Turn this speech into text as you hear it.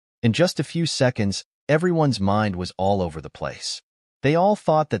In just a few seconds, everyone's mind was all over the place. They all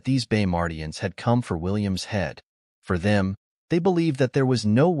thought that these Baymardians had come for William's head. For them, they believed that there was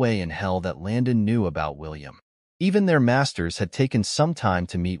no way in hell that Landon knew about William. Even their masters had taken some time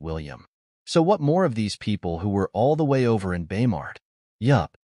to meet William. So what more of these people who were all the way over in Baymard?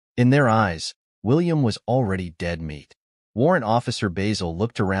 Yup. In their eyes, William was already dead meat. Warrant Officer Basil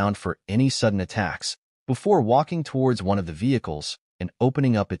looked around for any sudden attacks before walking towards one of the vehicles and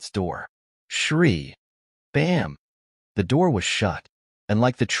opening up its door. Shri! Bam! The door was shut, and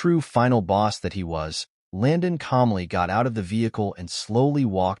like the true final boss that he was, Landon calmly got out of the vehicle and slowly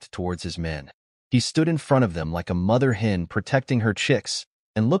walked towards his men. He stood in front of them like a mother hen protecting her chicks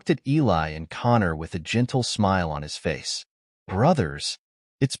and looked at Eli and Connor with a gentle smile on his face. Brothers,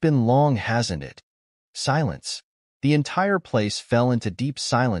 it's been long, hasn't it? Silence. The entire place fell into deep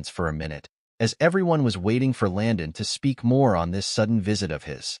silence for a minute, as everyone was waiting for Landon to speak more on this sudden visit of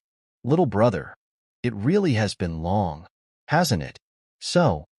his. Little brother, it really has been long, hasn't it?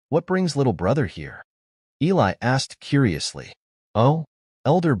 So, what brings little brother here? Eli asked curiously. Oh,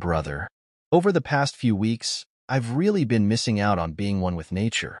 elder brother. Over the past few weeks, I've really been missing out on being one with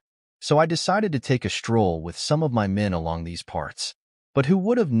nature, so I decided to take a stroll with some of my men along these parts. But who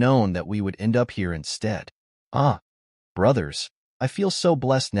would have known that we would end up here instead? Ah, brothers, I feel so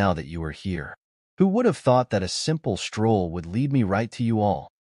blessed now that you are here. Who would have thought that a simple stroll would lead me right to you all?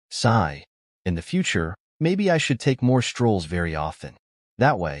 Sigh. In the future, maybe I should take more strolls very often.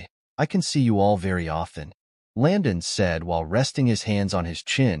 That way, I can see you all very often, Landon said while resting his hands on his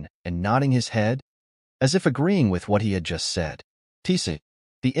chin and nodding his head, as if agreeing with what he had just said. Tisa,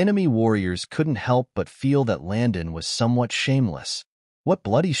 the enemy warriors couldn't help but feel that Landon was somewhat shameless. What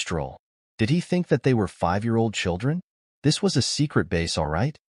bloody stroll? Did he think that they were 5-year-old children? This was a secret base, all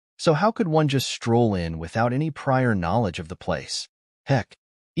right? So how could one just stroll in without any prior knowledge of the place? Heck,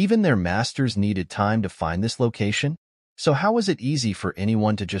 even their masters needed time to find this location. So how was it easy for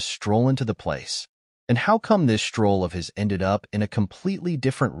anyone to just stroll into the place? And how come this stroll of his ended up in a completely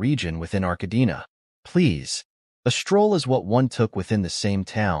different region within Arcadina? Please, a stroll is what one took within the same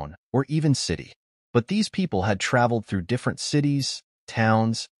town or even city. But these people had traveled through different cities,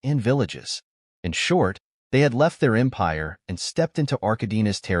 towns, and villages. In short, they had left their empire and stepped into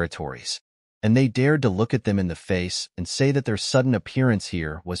Arcadina's territories. And they dared to look at them in the face and say that their sudden appearance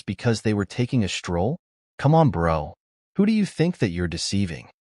here was because they were taking a stroll? Come on, bro. Who do you think that you're deceiving?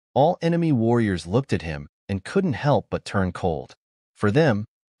 All enemy warriors looked at him and couldn't help but turn cold. For them,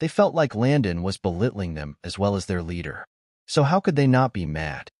 they felt like Landon was belittling them as well as their leader. So how could they not be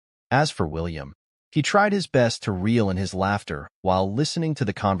mad? As for William, he tried his best to reel in his laughter while listening to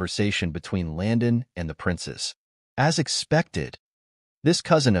the conversation between Landon and the princes. As expected, this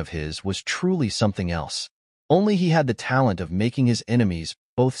cousin of his was truly something else. Only he had the talent of making his enemies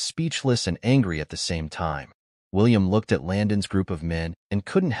both speechless and angry at the same time. William looked at Landon's group of men and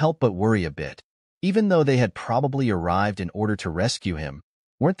couldn't help but worry a bit. Even though they had probably arrived in order to rescue him,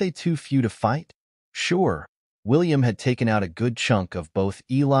 weren't they too few to fight? Sure, William had taken out a good chunk of both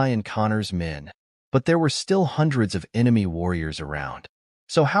Eli and Connor's men, but there were still hundreds of enemy warriors around.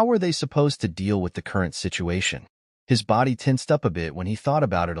 So how were they supposed to deal with the current situation? His body tensed up a bit when he thought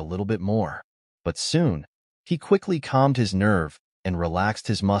about it a little bit more. But soon, he quickly calmed his nerve and relaxed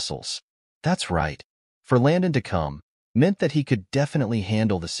his muscles. That's right. For Landon to come meant that he could definitely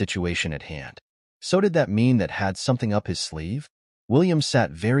handle the situation at hand. So did that mean that had something up his sleeve? William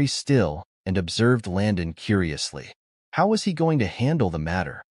sat very still and observed Landon curiously. How was he going to handle the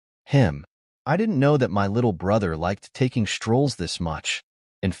matter? I didn't know that my little brother liked taking strolls this much.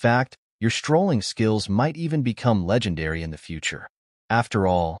 In fact, your strolling skills might even become legendary in the future. After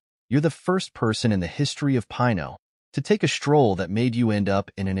all, you're the first person in the history of Pino to take a stroll that made you end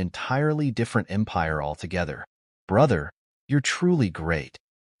up in an entirely different empire altogether. Brother, you're truly great.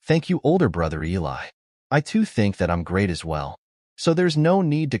 Thank you, older brother Eli. I too think that I'm great as well. So there's no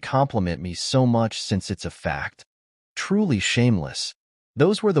need to compliment me so much since it's a fact. Truly shameless.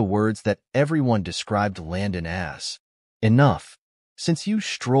 Those were the words that everyone described Landon as. Enough. Since you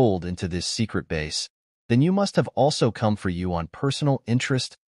strolled into this secret base, then you must have also come for you on personal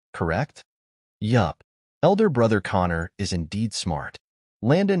interest, correct? Yup. Elder brother Connor is indeed smart.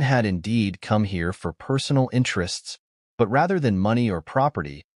 Landon had indeed come here for personal interests, but rather than money or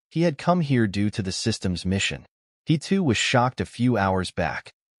property, he had come here due to the system's mission. He too was shocked a few hours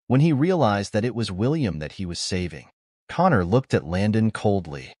back when he realized that it was William that he was saving. Connor looked at Landon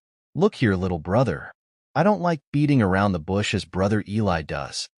coldly. Look here, little brother. I don't like beating around the bush as brother Eli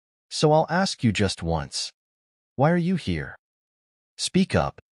does, so I'll ask you just once. Why are you here? Speak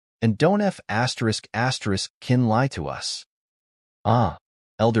up, and don't kin lie to us. Ah,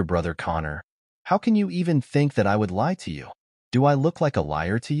 Elder brother Connor, how can you even think that I would lie to you? Do I look like a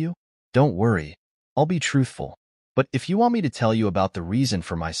liar to you? Don't worry, I'll be truthful. But if you want me to tell you about the reason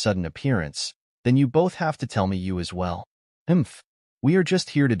for my sudden appearance, then you both have to tell me you as well. Humph. We are just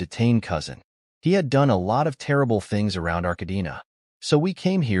here to detain cousin. He had done a lot of terrible things around Arcadina, so we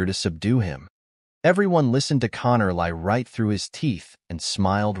came here to subdue him. Everyone listened to Connor lie right through his teeth and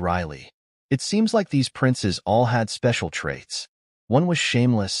smiled wryly. It seems like these princes all had special traits. One was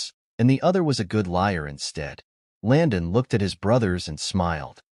shameless, and the other was a good liar instead. Landon looked at his brothers and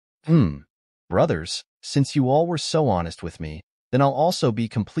smiled. Brothers, since you all were so honest with me, then I'll also be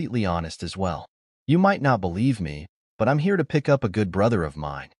completely honest as well. You might not believe me, but I'm here to pick up a good brother of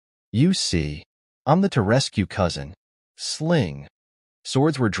mine. You see, I'm the to rescue cousin. Sling.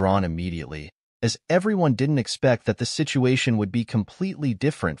 Swords were drawn immediately, as everyone didn't expect that the situation would be completely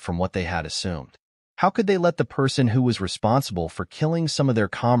different from what they had assumed. How could they let the person who was responsible for killing some of their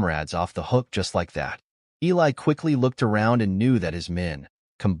comrades off the hook just like that? Eli quickly looked around and knew that his men,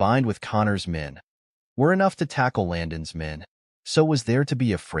 combined with Connor's men, were enough to tackle Landon's men. So was there to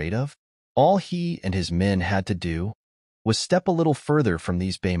be afraid of? All he and his men had to do was step a little further from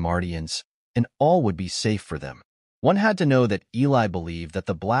these Baymardians, and all would be safe for them. One had to know that Eli believed that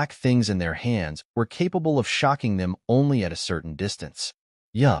the black things in their hands were capable of shocking them only at a certain distance.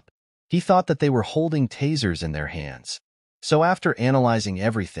 Yup, he thought that they were holding tasers in their hands. So after analyzing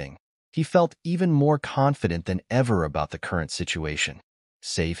everything, he felt even more confident than ever about the current situation.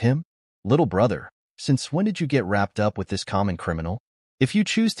 Save him? Little brother, since when did you get wrapped up with this common criminal? If you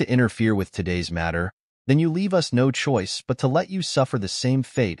choose to interfere with today's matter, then you leave us no choice but to let you suffer the same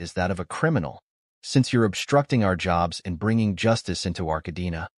fate as that of a criminal, since you're obstructing our jobs and bringing justice into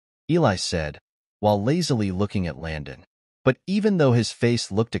Arcadina, Eli said, while lazily looking at Landon. But even though his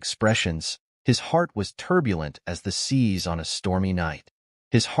face looked expressions, his heart was turbulent as the seas on a stormy night.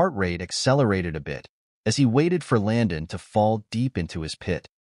 His heart rate accelerated a bit as he waited for Landon to fall deep into his pit.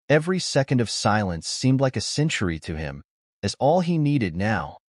 Every second of silence seemed like a century to him, as all he needed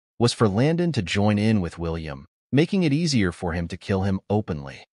now was for Landon to join in with William, making it easier for him to kill him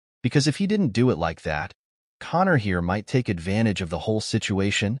openly. Because if he didn't do it like that, Connor here might take advantage of the whole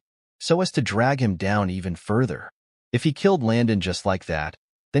situation so as to drag him down even further. If he killed Landon just like that,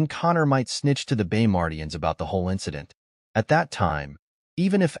 then Connor might snitch to the Baymardians about the whole incident. At that time,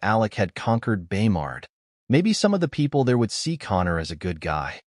 even if Alec had conquered Baymard, maybe some of the people there would see Connor as a good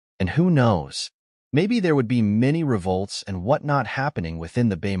guy. And who knows, maybe there would be many revolts and whatnot happening within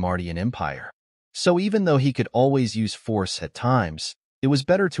the Baymardian Empire. So even though he could always use force at times, it was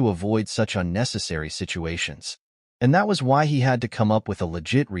better to avoid such unnecessary situations. And that was why he had to come up with a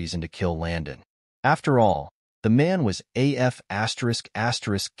legit reason to kill Landon. After all, the man was AF***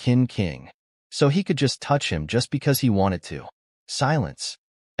 king, so he could just touch him just because he wanted to. Silence.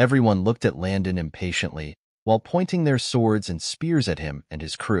 Everyone looked at Landon impatiently, while pointing their swords and spears at him and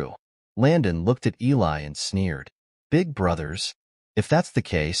his crew. Landon looked at Eli and sneered. Big brothers, if that's the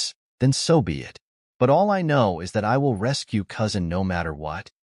case, then so be it. But all I know is that I will rescue cousin no matter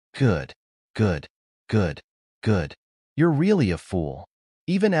what. Good, good, good, good. You're really a fool.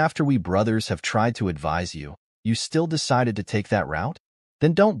 Even after we brothers have tried to advise you, you still decided to take that route?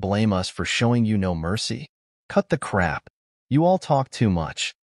 Then don't blame us for showing you no mercy. Cut the crap. You all talk too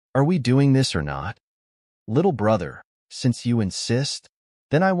much. Are we doing this or not? Little brother, since you insist,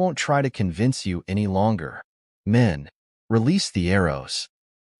 then I won't try to convince you any longer. Men, release the arrows.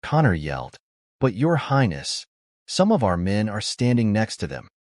 Connor yelled. But your highness, some of our men are standing next to them.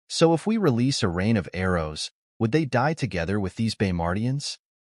 So if we release a rain of arrows, would they die together with these Baymardians?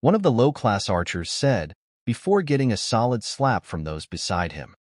 One of the low-class archers said, before getting a solid slap from those beside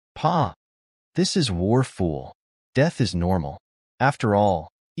him. Pa! This is war, fool. Death is normal. After all,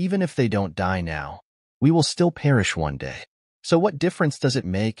 even if they don't die now, we will still perish one day. So what difference does it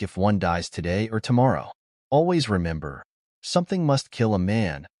make if one dies today or tomorrow? Always remember, something must kill a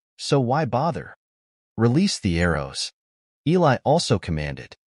man, so why bother? Release the arrows. Eli also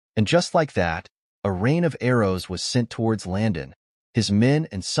commanded, and just like that, a rain of arrows was sent towards Landon, his men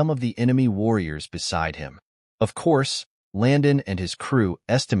and some of the enemy warriors beside him. Of course, Landon and his crew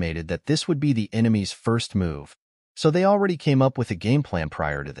estimated that this would be the enemy's first move, so they already came up with a game plan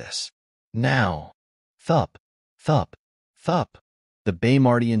prior to this. Now, thup, thup, thup. The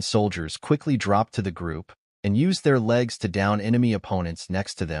Baymardian soldiers quickly dropped to the group and used their legs to down enemy opponents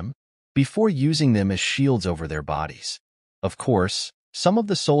next to them, before using them as shields over their bodies. Of course, some of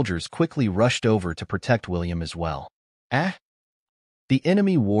the soldiers quickly rushed over to protect William as well. Ah! The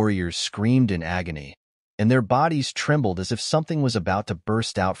enemy warriors screamed in agony, and their bodies trembled as if something was about to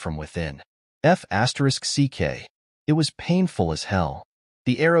burst out from within. F***ck. It was painful as hell.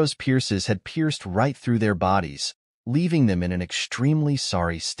 The arrows' pierces had pierced right through their bodies, leaving them in an extremely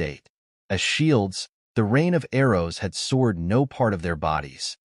sorry state. As shields, the rain of arrows had soared no part of their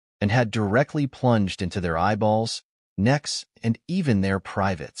bodies, and had directly plunged into their eyeballs, necks, and even their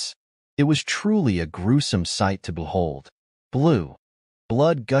privates. It was truly a gruesome sight to behold.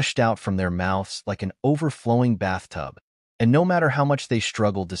 Blood gushed out from their mouths like an overflowing bathtub, and no matter how much they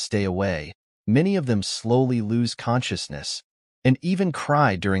struggled to stay away, many of them slowly lose consciousness, and even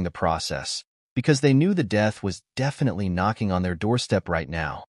cried during the process, because they knew the death was definitely knocking on their doorstep right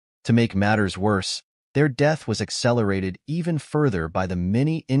now. To make matters worse, their death was accelerated even further by the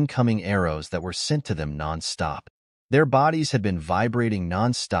many incoming arrows that were sent to them non-stop. Their bodies had been vibrating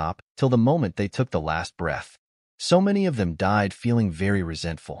non-stop till the moment they took the last breath. So many of them died feeling very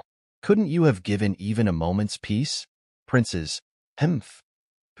resentful. Couldn't you have given even a moment's peace? Princes,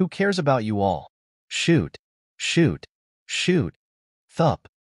 who cares about you all? Shoot, shoot, shoot. Thup,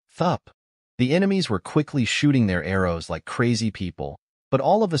 thup. The enemies were quickly shooting their arrows like crazy people, but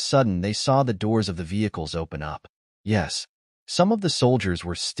all of a sudden they saw the doors of the vehicles open up. Yes, some of the soldiers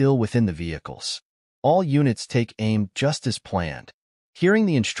were still within the vehicles. All units take aim just as planned. Hearing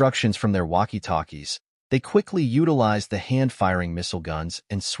the instructions from their walkie-talkies, they quickly utilized the hand-firing missile guns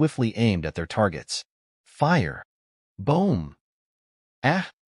and swiftly aimed at their targets. Fire. Boom.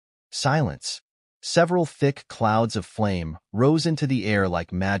 Silence. Several thick clouds of flame rose into the air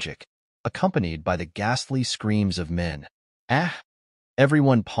like magic, accompanied by the ghastly screams of men.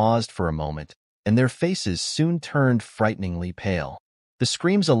 Everyone paused for a moment, and their faces soon turned frighteningly pale. The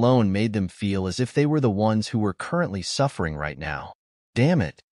screams alone made them feel as if they were the ones who were currently suffering right now. Damn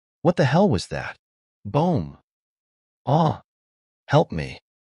it! What the hell was that? Boom! Help me.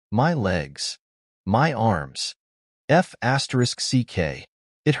 My legs. My arms. F***CK.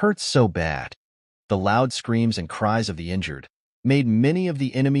 It hurts so bad. The loud screams and cries of the injured made many of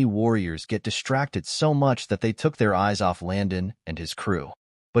the enemy warriors get distracted so much that they took their eyes off Landon and his crew.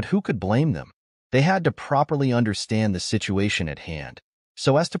 But who could blame them? They had to properly understand the situation at hand,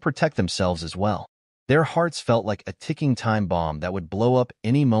 so as to protect themselves as well. Their hearts felt like a ticking time bomb that would blow up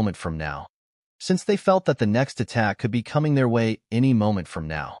any moment from now, since they felt that the next attack could be coming their way any moment from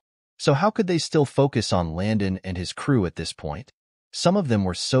now. So how could they still focus on Landon and his crew at this point? Some of them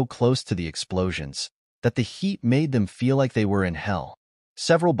were so close to the explosions that the heat made them feel like they were in hell.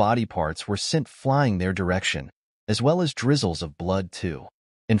 Several body parts were sent flying their direction, as well as drizzles of blood too.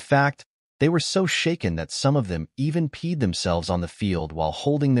 In fact, they were so shaken that some of them even peed themselves on the field while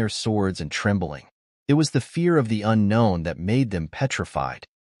holding their swords and trembling. It was the fear of the unknown that made them petrified.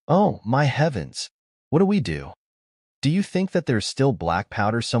 Oh, my heavens! What do we do? Do you think that there's still black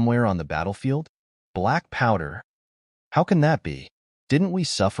powder somewhere on the battlefield? Black powder? How can that be? Didn't we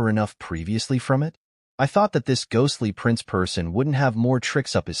suffer enough previously from it? I thought that this ghostly prince person wouldn't have more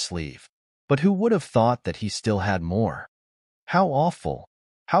tricks up his sleeve. But who would have thought that he still had more? How awful!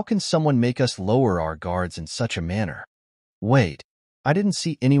 How can someone make us lower our guards in such a manner? Wait, I didn't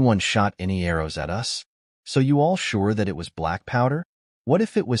see anyone shot any arrows at us. So you all sure that it was black powder? What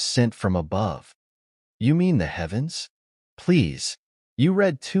if it was sent from above? You mean the heavens? Please, you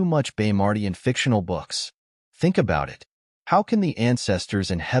read too much Baymardian fictional books. Think about it. How can the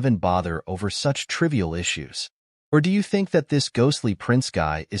ancestors in heaven bother over such trivial issues? Or do you think that this ghostly prince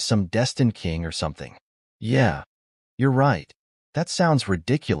guy is some destined king or something? Yeah, you're right. That sounds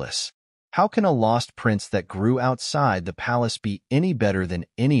ridiculous. How can a lost prince that grew outside the palace be any better than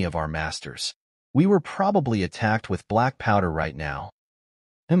any of our masters? We were probably attacked with black powder right now.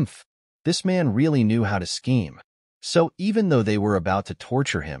 This man really knew how to scheme. So even though they were about to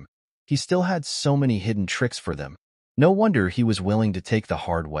torture him, he still had so many hidden tricks for them. No wonder he was willing to take the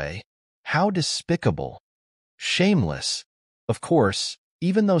hard way. How despicable. Shameless. Of course,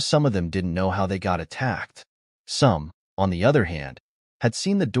 even though some of them didn't know how they got attacked. Some, on the other hand, had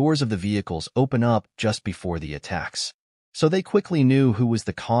seen the doors of the vehicles open up just before the attacks. So they quickly knew who was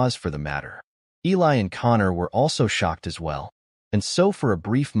the cause for the matter. Eli and Connor were also shocked as well. And so for a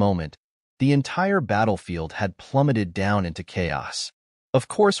brief moment, the entire battlefield had plummeted down into chaos. Of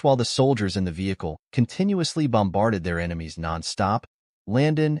course, while the soldiers in the vehicle continuously bombarded their enemies non-stop,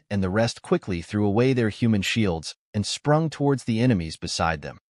 Landon and the rest quickly threw away their human shields and sprung towards the enemies beside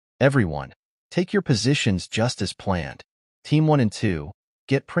them. Everyone, take your positions just as planned. Team 1 and 2,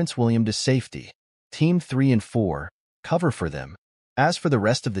 get Prince William to safety. Team 3 and 4, cover for them. As for the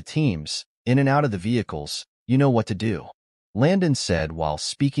rest of the teams, in and out of the vehicles, you know what to do. Landon said while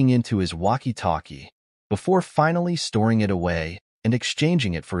speaking into his walkie-talkie, before finally storing it away and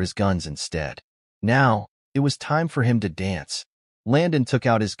exchanging it for his guns instead. Now, it was time for him to dance. Landon took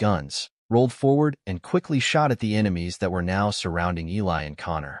out his guns, rolled forward and quickly shot at the enemies that were now surrounding Eli and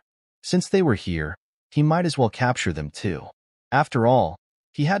Connor. Since they were here, he might as well capture them too. After all,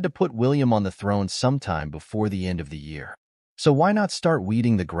 he had to put William on the throne sometime before the end of the year. So why not start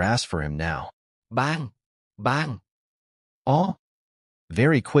weeding the grass for him now? Bang! Bang! Oh!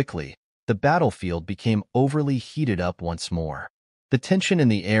 Very quickly, the battlefield became overly heated up once more. The tension in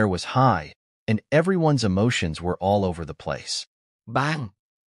the air was high, and everyone's emotions were all over the place. Bang!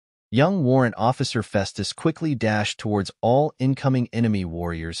 Young Warrant Officer Festus quickly dashed towards all incoming enemy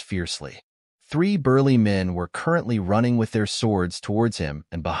warriors fiercely. 3 burly men were currently running with their swords towards him,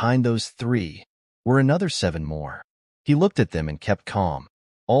 and behind those 3 were another 7 more. He looked at them and kept calm.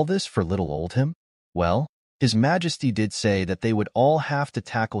 All this for little old him? Well, His Majesty did say that they would all have to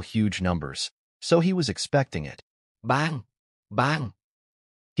tackle huge numbers, so he was expecting it. Bang! Bang!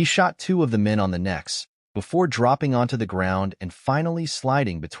 He shot 2 of the men on the necks, before dropping onto the ground and finally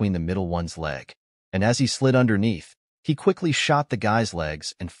sliding between the middle one's leg. And as he slid underneath, he quickly shot the guy's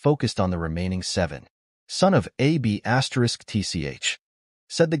legs and focused on the remaining 7. Son of AB'TCH,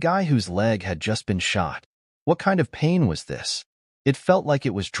 said the guy whose leg had just been shot. What kind of pain was this? It felt like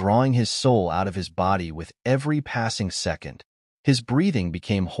it was drawing his soul out of his body with every passing second. His breathing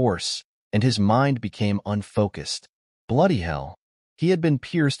became hoarse, and his mind became unfocused. Bloody hell! He had been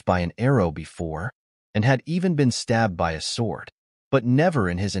pierced by an arrow before, and had even been stabbed by a sword. But never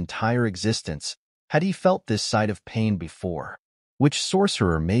in his entire existence had he felt this side of pain before. Which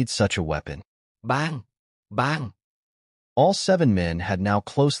sorcerer made such a weapon? Bang! Bang! All 7 men had now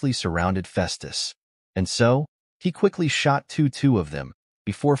closely surrounded Festus, and so he quickly shot 2 of them,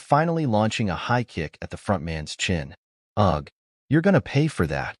 before finally launching a high kick at the front man's chin. Ugh, you're gonna pay for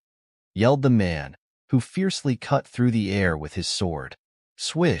that, yelled the man, who fiercely cut through the air with his sword.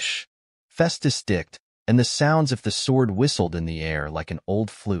 Swish! Festus sticked, and the sounds of the sword whistled in the air like an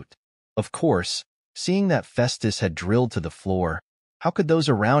old flute. Of course, seeing that Festus had drilled to the floor, how could those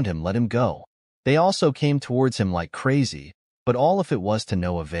around him let him go? They also came towards him like crazy, but all of it was to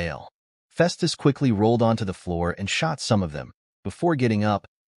no avail. Festus quickly rolled onto the floor and shot some of them, before getting up,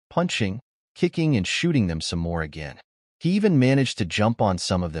 punching, kicking, and shooting them some more again. He even managed to jump on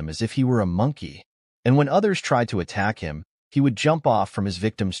some of them as if he were a monkey, and when others tried to attack him, he would jump off from his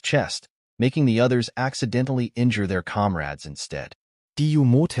victim's chest, making the others accidentally injure their comrades instead.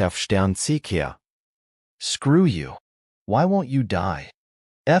 AUDIOBOOK. Screw you. Why won't you die?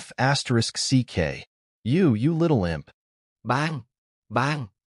 F***CK. You little imp. Bang! Bang!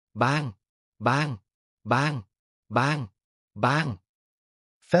 Bang! Bang! Bang! Bang! Bang!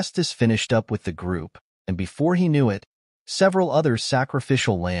 Festus finished up with the group, and before he knew it, several other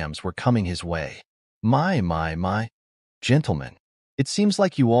sacrificial lambs were coming his way. My. Gentlemen, it seems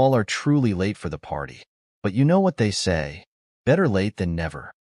like you all are truly late for the party, but you know what they say, better late than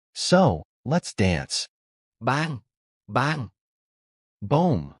never. So, let's dance. Bang! Bang!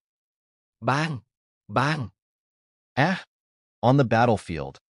 Boom! Bang! Bang! Ah! On the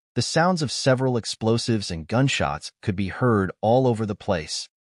battlefield, the sounds of several explosives and gunshots could be heard all over the place,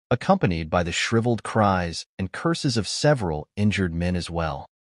 accompanied by the shriveled cries and curses of several injured men as well.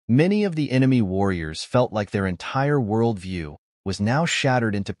 Many of the enemy warriors felt like their entire worldview was now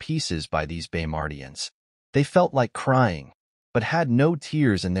shattered into pieces by these Baymardians. They felt like crying, but had no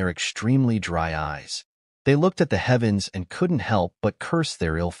tears in their extremely dry eyes. They looked at the heavens and couldn't help but curse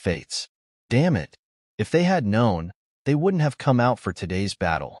their ill fates. Damn it! If they had known, they wouldn't have come out for today's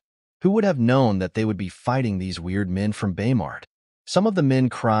battle. Who would have known that they would be fighting these weird men from Baymard? Some of the men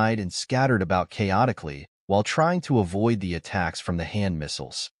cried and scattered about chaotically while trying to avoid the attacks from the hand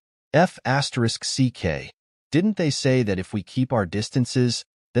missiles. F***CK. Didn't they say that if we keep our distances,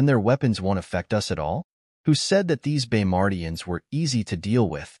 then their weapons won't affect us at all? Who said that these Baymardians were easy to deal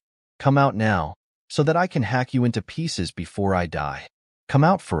with? Come out now, so that I can hack you into pieces before I die. Come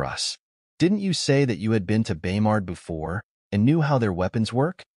out for us. Didn't you say that you had been to Baymard before and knew how their weapons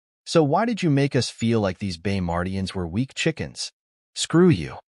work? So why did you make us feel like these Baymardians were weak chickens? Screw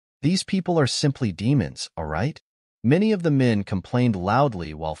you. These people are simply demons, all right? Many of the men complained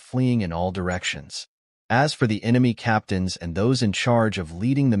loudly while fleeing in all directions. As for the enemy captains and those in charge of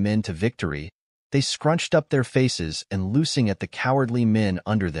leading the men to victory, they scrunched up their faces and loosing at the cowardly men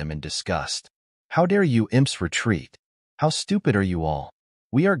under them in disgust. How dare you imps retreat? How stupid are you all?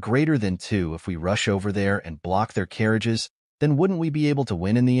 We are greater than 2 if we rush over there and block their carriages, then wouldn't we be able to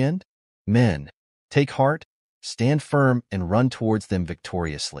win in the end? Men, take heart, stand firm, and run towards them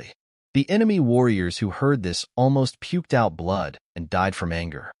victoriously. The enemy warriors who heard this almost puked out blood and died from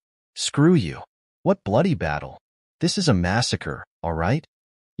anger. Screw you. What bloody battle? This is a massacre, all right?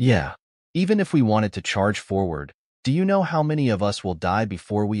 Yeah. Even if we wanted to charge forward, Do you know how many of us will die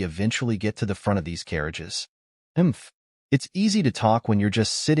before we eventually get to the front of these carriages? Humph. It's easy to talk when you're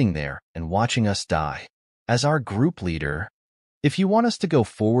just sitting there and watching us die. As our group leader, if you want us to go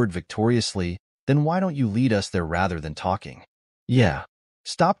forward victoriously, then why don't you lead us there rather than talking? Yeah.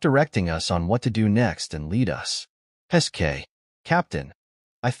 Stop directing us on what to do next and lead us. SK. Captain,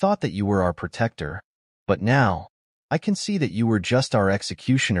 I thought that you were our protector, but now, I can see that you were just our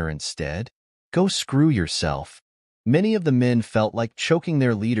executioner instead. Go screw yourself. Many of the men felt like choking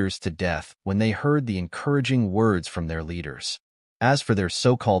their leaders to death when they heard the encouraging words from their leaders. As for their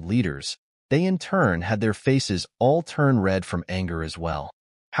so-called leaders, they in turn had their faces all turn red from anger as well.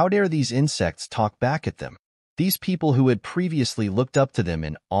 How dare these insects talk back at them? These people who had previously looked up to them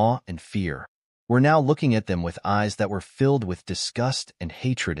in awe and fear were now looking at them with eyes that were filled with disgust and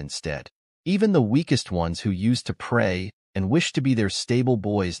hatred instead. Even the weakest ones who used to pray and wished to be their stable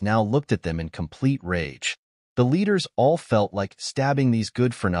boys now looked at them in complete rage. The leaders all felt like stabbing these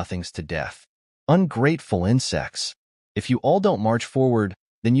good-for-nothings to death. Ungrateful insects. If you all don't march forward,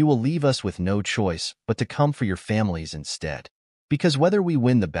 then you will leave us with no choice but to come for your families instead. Because whether we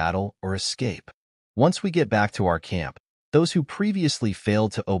win the battle or escape, once we get back to our camp, those who previously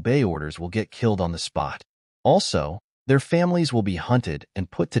failed to obey orders will get killed on the spot. Also, their families will be hunted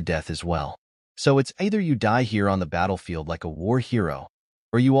and put to death as well. So it's either you die here on the battlefield like a war hero,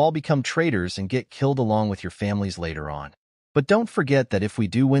 or you all become traitors and get killed along with your families later on. But don't forget that if we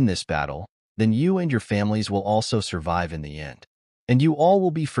do win this battle, then you and your families will also survive in the end. And you all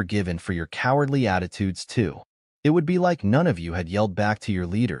will be forgiven for your cowardly attitudes too. It would be like none of you had yelled back to your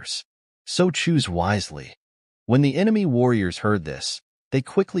leaders. So choose wisely. When the enemy warriors heard this, they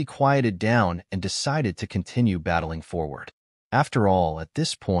quickly quieted down and decided to continue battling forward. After all, at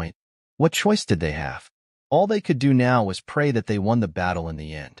this point, what choice did they have? All they could do now was pray that they won the battle in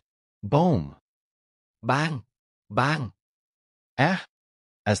the end. Boom! Bang! Bang! Ah!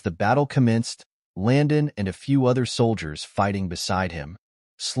 As the battle commenced, Landon and a few other soldiers fighting beside him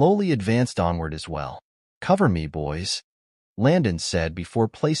slowly advanced onward as well. Cover me, boys, Landon said before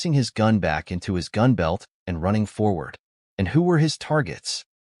placing his gun back into his gun belt and running forward. And who were his targets?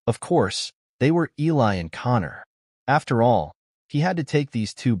 Of course, they were Eli and Connor. After all, he had to take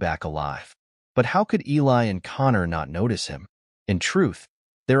these two back alive. But how could Eli and Connor not notice him? In truth,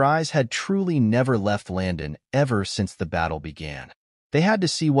 their eyes had truly never left Landon ever since the battle began. They had to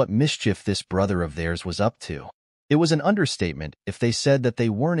see what mischief this brother of theirs was up to. It was an understatement if they said that they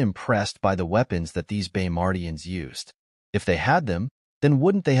weren't impressed by the weapons that these Baymardians used. If they had them, then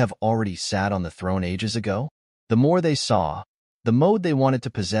wouldn't they have already sat on the throne ages ago? The more they saw, the more they wanted to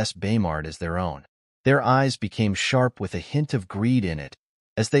possess Baymard as their own. Their eyes became sharp with a hint of greed in it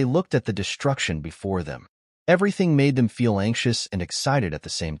as they looked at the destruction before them. Everything made them feel anxious and excited at the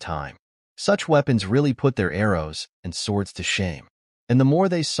same time. Such weapons really put their arrows and swords to shame. And the more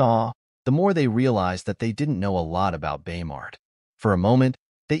they saw, the more they realized that they didn't know a lot about Baymard. For a moment,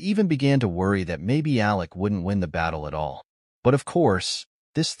 they even began to worry that maybe Alec wouldn't win the battle at all. But of course,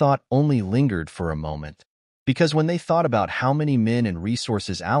 this thought only lingered for a moment, because when they thought about how many men and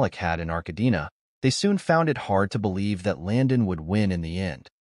resources Alec had in Arcadina, they soon found it hard to believe that Landon would win in the end.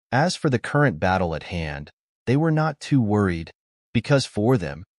 As for the current battle at hand, they were not too worried, because for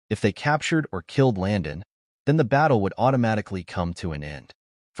them, if they captured or killed Landon, then the battle would automatically come to an end.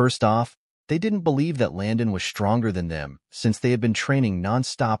 First off, they didn't believe that Landon was stronger than them since they had been training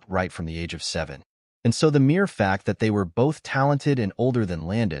non-stop right from the age of 7. And so the mere fact that they were both talented and older than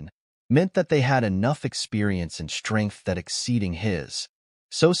Landon meant that they had enough experience and strength that exceeding his.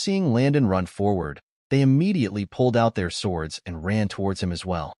 So seeing Landon run forward, they immediately pulled out their swords and ran towards him as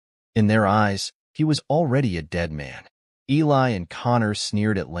well. In their eyes, he was already a dead man. Eli and Connor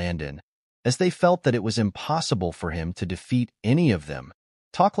sneered at Landon, as they felt that it was impossible for him to defeat any of them.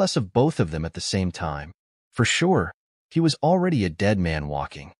 Talk less of both of them at the same time. For sure, he was already a dead man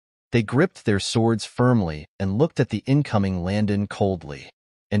walking. They gripped their swords firmly and looked at the incoming Landon coldly.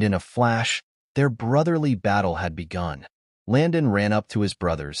 And in a flash, their brotherly battle had begun. Landon ran up to his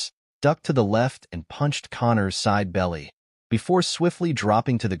brothers, ducked to the left and punched Connor's side belly, before swiftly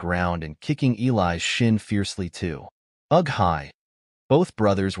dropping to the ground and kicking Eli's shin fiercely too. Ugh hi! Both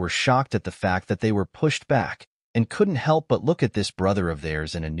brothers were shocked at the fact that they were pushed back, and couldn't help but look at this brother of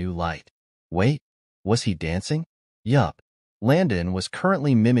theirs in a new light. Wait, was he dancing? Yup. Landon was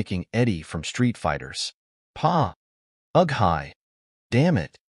currently mimicking Eddie from Street Fighters. Pa! Ugh hi! Damn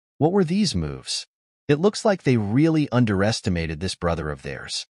it! What were these moves? It looks like they really underestimated this brother of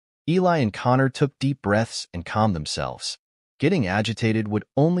theirs. Eli and Connor took deep breaths and calmed themselves. Getting agitated would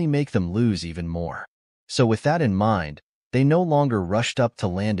only make them lose even more. So with that in mind, they no longer rushed up to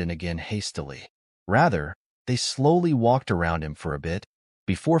Landon again hastily. Rather, they slowly walked around him for a bit,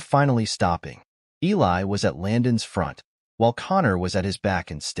 before finally stopping. Eli was at Landon's front, while Connor was at his back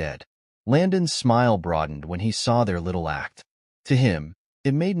instead. Landon's smile broadened when he saw their little act. To him,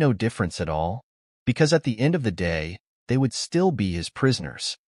 it made no difference at all, because at the end of the day, they would still be his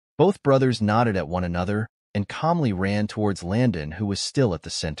prisoners. Both brothers nodded at one another and calmly ran towards Landon, who was still at the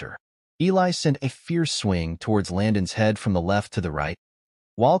center. Eli sent a fierce swing towards Landon's head from the left to the right,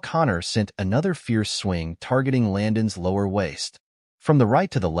 while Connor sent another fierce swing targeting Landon's lower waist, from the right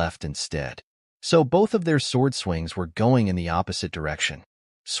to the left instead. So both of their sword swings were going in the opposite direction.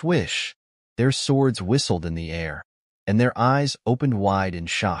 Swish! Their swords whistled in the air, and their eyes opened wide in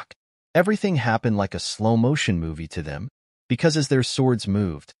shock. Everything happened like a slow-motion movie to them, because as their swords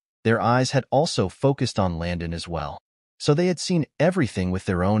moved, their eyes had also focused on Landon as well. So they had seen everything with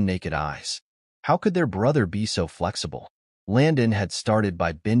their own naked eyes. How could their brother be so flexible? Landon had started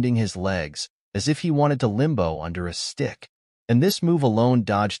by bending his legs as if he wanted to limbo under a stick, and this move alone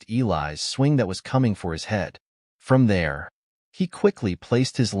dodged Eli's swing that was coming for his head. From there, he quickly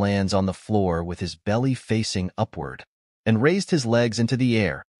placed his hands on the floor with his belly facing upward, and raised his legs into the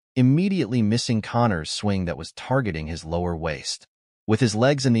air, immediately missing Connor's swing that was targeting his lower waist. With his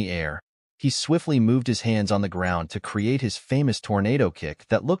legs in the air, he swiftly moved his hands on the ground to create his famous tornado kick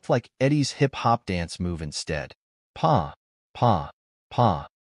that looked like Eddie's hip-hop dance move instead. Pa, pa, pa,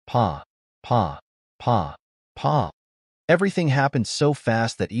 pa, pa, pa, pa. Everything happened so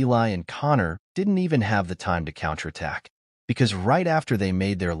fast that Eli and Connor didn't even have the time to counterattack, because right after they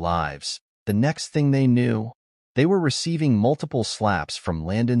made their lives, the next thing they knew, they were receiving multiple slaps from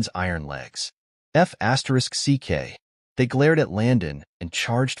Landon's iron legs. F***CK. They glared at Landon and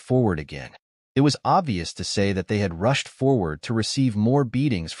charged forward again. It was obvious to say that they had rushed forward to receive more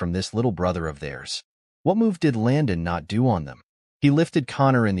beatings from this little brother of theirs. What move did Landon not do on them? He lifted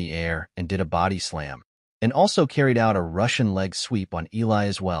Connor in the air and did a body slam, and also carried out a Russian leg sweep on Eli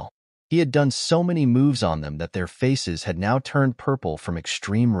as well. He had done so many moves on them that their faces had now turned purple from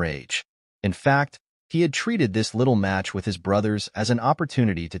extreme rage. In fact, he had treated this little match with his brothers as an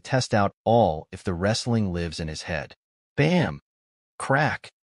opportunity to test out all if the wrestling lives in his head. Bam! Crack!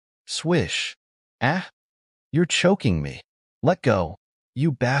 Swish! Ah! You're choking me. Let go,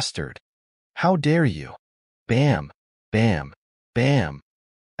 you bastard. How dare you? Bam! Bam! Bam!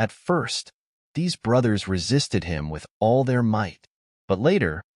 At first, these brothers resisted him with all their might, but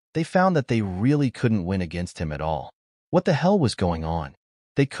later, they found that they really couldn't win against him at all. What the hell was going on?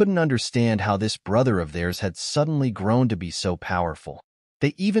 They couldn't understand how this brother of theirs had suddenly grown to be so powerful.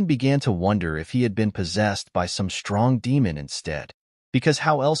 They even began to wonder if he had been possessed by some strong demon instead, because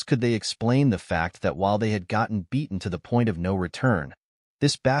how else could they explain the fact that while they had gotten beaten to the point of no return,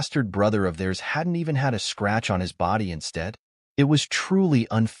 this bastard brother of theirs hadn't even had a scratch on his body instead? It was truly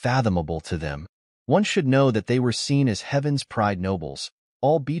unfathomable to them. One should know that they were seen as heaven's pride nobles,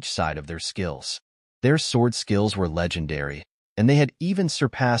 all beachside of their skills. Their sword skills were legendary, and they had even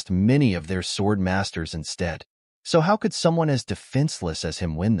surpassed many of their sword masters instead. So how could someone as defenseless as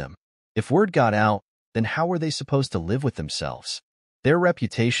him win them? If word got out, then how were they supposed to live with themselves? Their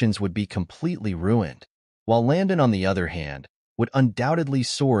reputations would be completely ruined, while Landon, on the other hand, would undoubtedly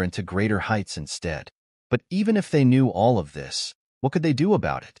soar into greater heights instead. But even if they knew all of this, what could they do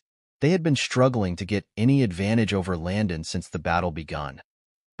about it? They had been struggling to get any advantage over Landon since the battle begun.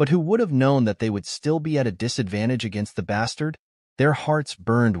 But who would have known that they would still be at a disadvantage against the bastard? Their hearts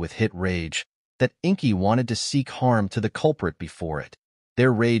burned with hit rage, that Inky wanted to seek harm to the culprit before it.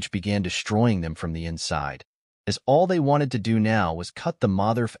 Their rage began destroying them from the inside, as all they wanted to do now was cut the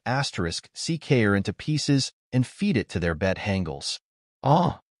mother*****CKer into pieces and feed it to their bet hangles.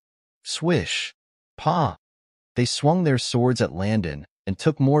 Ah! Swish! Pa! They swung their swords at Landon and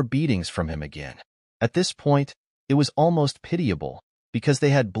took more beatings from him again. At this point, it was almost pitiable, because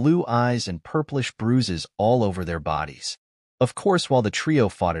they had blue eyes and purplish bruises all over their bodies. Of course, while the trio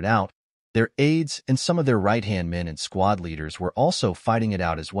fought it out, their aides and some of their right-hand men and squad leaders were also fighting it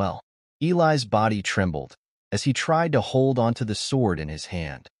out as well. Eli's body trembled as he tried to hold onto the sword in his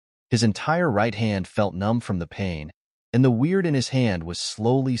hand. His entire right hand felt numb from the pain, and the weird in his hand was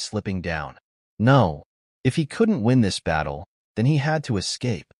slowly slipping down. No, if he couldn't win this battle, then he had to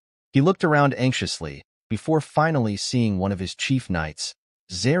escape. He looked around anxiously, before finally seeing one of his chief knights,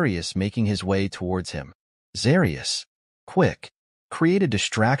 Zarius, making his way towards him. Zarius, quick, create a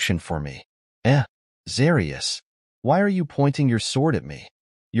distraction for me. Zarius, why are you pointing your sword at me?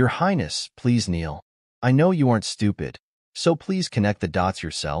 Your Highness, please kneel. I know you aren't stupid, so please connect the dots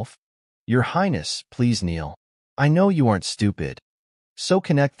yourself. Your Highness, please kneel. I know you aren't stupid, so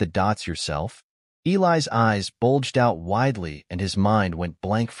connect the dots yourself. Eli's eyes bulged out widely and his mind went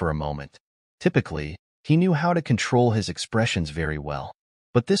blank for a moment. Typically, He knew how to control his expressions very well.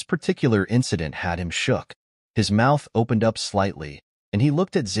 But this particular incident had him shook. His mouth opened up slightly, and he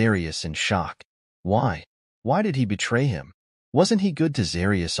looked at Zarius in shock. Why? Why did he betray him? Wasn't he good to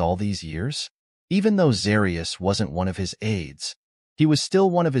Zarius all these years? Even though Zarius wasn't one of his aides, he was still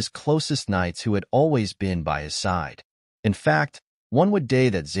one of his closest knights who had always been by his side. In fact, one would say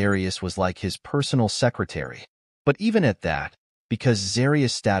that Zarius was like his personal secretary. But even at that, because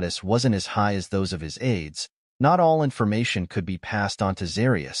Zarius' status wasn't as high as those of his aides, not all information could be passed on to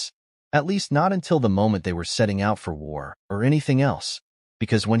Zarius, at least not until the moment they were setting out for war or anything else,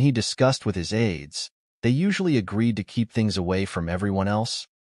 because when he discussed with his aides, they usually agreed to keep things away from everyone else,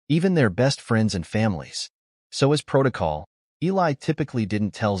 even their best friends and families. So as protocol, Eli typically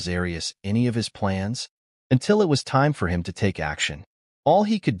didn't tell Zarius any of his plans until it was time for him to take action. All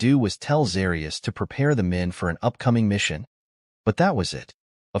he could do was tell Zarius to prepare the men for an upcoming mission. But that was it.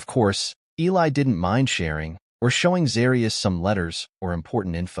 Of course, Eli didn't mind sharing or showing Zarius some letters or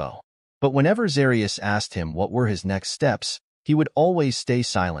important info. But whenever Zarius asked him what were his next steps, he would always stay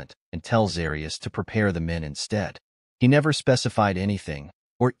silent and tell Zarius to prepare the men instead. He never specified anything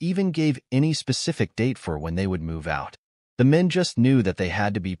or even gave any specific date for when they would move out. The men just knew that they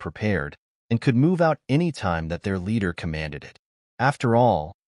had to be prepared and could move out any time that their leader commanded it. After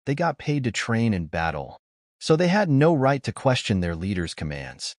all, they got paid to train in battle, so they had no right to question their leader's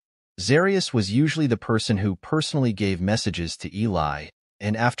commands. Zarius was usually the person who personally gave messages to Eli,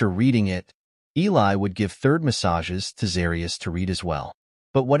 and after reading it, Eli would give third messages to Zarius to read as well.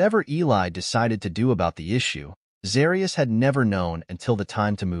 But whatever Eli decided to do about the issue, Zarius had never known until the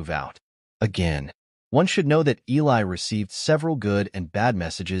time to move out. Again, one should know that Eli received several good and bad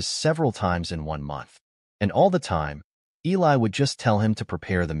messages several times in 1 month. And all the time, Eli would just tell him to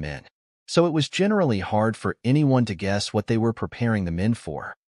prepare the men. So it was generally hard for anyone to guess what they were preparing the men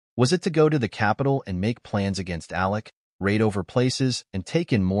for. Was it to go to the capital and make plans against Alec, raid over places, and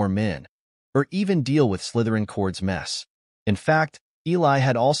take in more men, or even deal with Slytherin Court's mess? In fact, Eli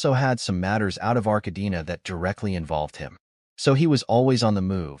had also had some matters out of Arcadina that directly involved him. So he was always on the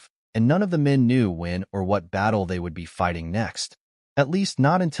move, and none of the men knew when or what battle they would be fighting next, at least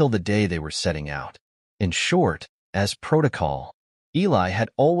not until the day they were setting out. In short, as protocol, Eli had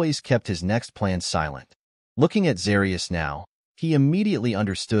always kept his next plan silent. Looking at Zarius now, he immediately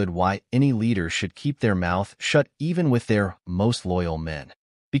understood why any leader should keep their mouth shut even with their most loyal men,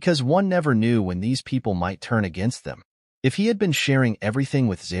 because one never knew when these people might turn against them. If he had been sharing everything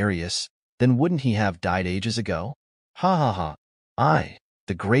with Zarius, then wouldn't he have died ages ago? Ha ha ha. I,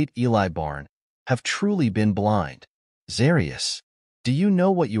 the great Eli Barn, have truly been blind. Zarius, do you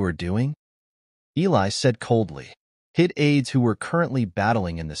know what you are doing? Eli said coldly. His aides who were currently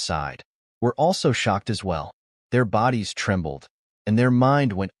battling in the side were also shocked as well. Their bodies trembled, and their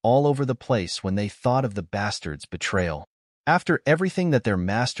mind went all over the place when they thought of the bastard's betrayal. After everything that their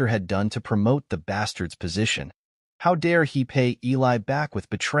master had done to promote the bastard's position, how dare he pay Eli back with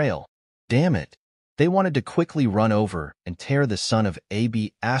betrayal? Damn it! They wanted to quickly run over and tear the son of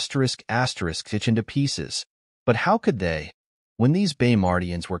AB*** into pieces. But how could they, when these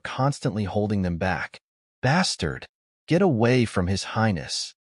Baymardians were constantly holding them back? Bastard! Get away from His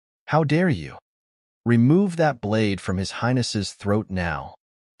Highness! How dare you? Remove that blade from His Highness's throat now.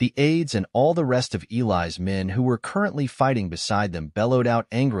 The aides and all the rest of Eli's men who were currently fighting beside them bellowed out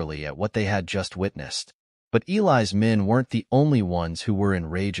angrily at what they had just witnessed. But Eli's men weren't the only ones who were in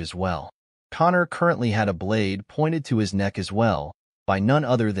rage as well. Connor currently had a blade pointed to his neck as well, by none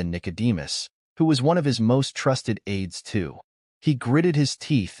other than Nicodemus, who was one of his most trusted aides too. He gritted his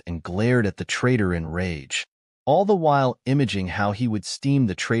teeth and glared at the traitor in rage, all the while imaging how he would steam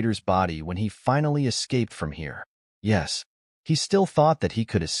the traitor's body when he finally escaped from here. Yes, he still thought that he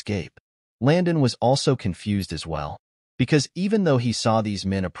could escape. Landon was also confused as well, because even though he saw these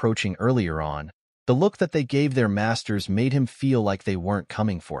men approaching earlier on, the look that they gave their masters made him feel like they weren't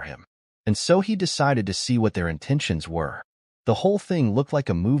coming for him. And so he decided to see what their intentions were. The whole thing looked like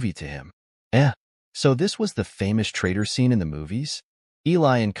a movie to him. So this was the famous traitor scene in the movies?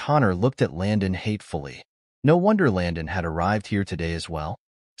 Eli and Connor looked at Landon hatefully. No wonder Landon had arrived here today as well.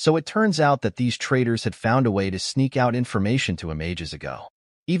 So it turns out that these traitors had found a way to sneak out information to him ages ago.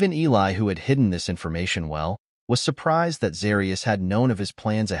 Even Eli, who had hidden this information well, was surprised that Zarius had known of his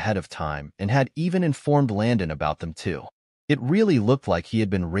plans ahead of time and had even informed Landon about them too. It really looked like he had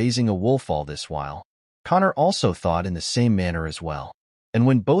been raising a wolf all this while. Connor also thought in the same manner as well. And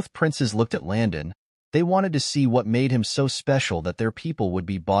when both princes looked at Landon, they wanted to see what made him so special that their people would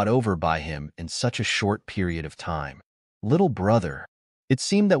be bought over by him in such a short period of time. Little brother, it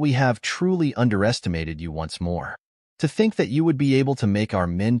seemed that we have truly underestimated you once more. To think that you would be able to make our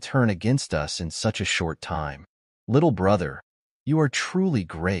men turn against us in such a short time. Little brother, you are truly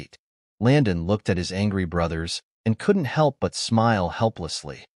great. Landon looked at his angry brothers and couldn't help but smile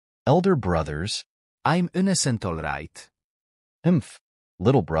helplessly. Elder brothers, I'm innocent, all right. Humph.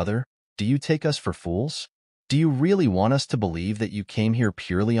 Little brother, do you take us for fools? Do you really want us to believe that you came here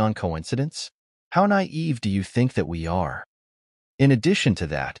purely on coincidence? How naive do you think that we are? In addition to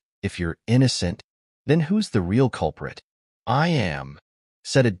that, if you're innocent, then who's the real culprit? I am,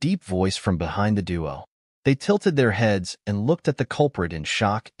 said a deep voice from behind the duo. They tilted their heads and looked at the culprit in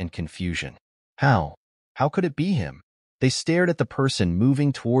shock and confusion. How? How could it be him? They stared at the person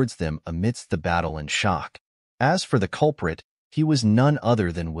moving towards them amidst the battle in shock. As for the culprit, he was none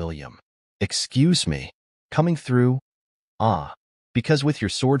other than William. Excuse me, coming through? Ah, because with your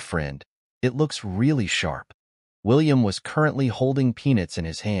sword, friend, it looks really sharp. William was currently holding peanuts in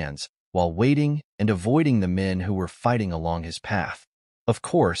his hands while waiting and avoiding the men who were fighting along his path. Of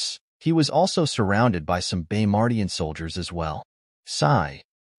course, he was also surrounded by some Baymardian soldiers as well. Sigh.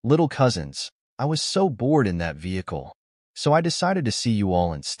 Little cousins, I was so bored in that vehicle, so I decided to see you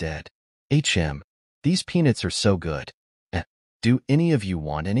all instead. These peanuts are so good. Do any of you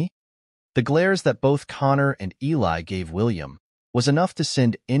want any? The glares that both Connor and Eli gave William was enough to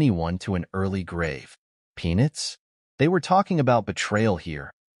send anyone to an early grave. Peanuts? They were talking about betrayal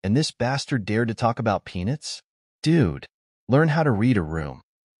here, and this bastard dared to talk about peanuts? Dude, learn how to read a room,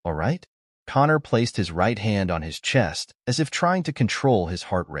 all right? Connor placed his right hand on his chest as if trying to control his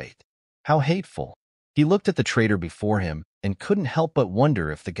heart rate. How hateful. He looked at the traitor before him and couldn't help but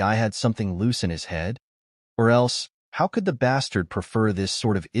wonder if the guy had something loose in his head. Or else, how could the bastard prefer this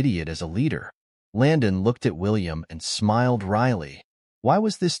sort of idiot as a leader? Landon looked at William and smiled wryly. Why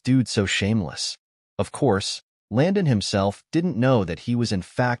was this dude so shameless? Of course, Landon himself didn't know that he was in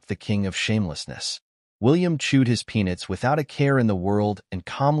fact the king of shamelessness. William chewed his peanuts without a care in the world and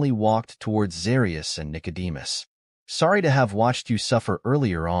calmly walked towards Zarius and Nicodemus. Sorry to have watched you suffer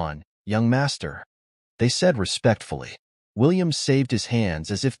earlier on, young master, they said respectfully. William saved his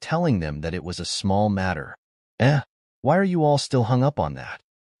hands as if telling them that it was a small matter. Why are you all still hung up on that?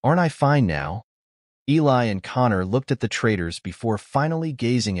 Aren't I fine now? Eli and Connor looked at the traitors before finally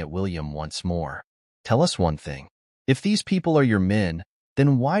gazing at William once more. Tell us one thing. If these people are your men,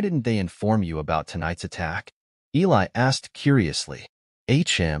 then why didn't they inform you about tonight's attack? Eli asked curiously.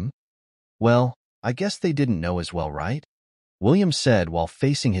 Well, I guess they didn't know as well, right? William said while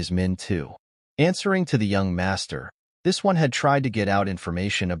facing his men too. Answering to the young master, this one had tried to get out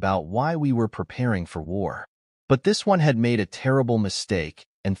information about why we were preparing for war. But this one had made a terrible mistake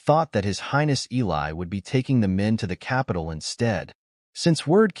and thought that His Highness Eli would be taking the men to the capital instead, since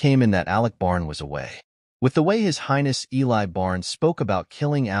word came in that Alec Barn was away. With the way His Highness Eli Barn spoke about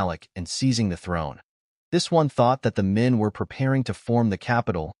killing Alec and seizing the throne, this one thought that the men were preparing to form the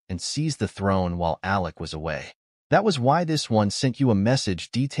capital and seize the throne while Alec was away. That was why this one sent you a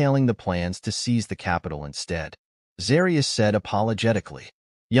message detailing the plans to seize the capital instead. Zarius said apologetically.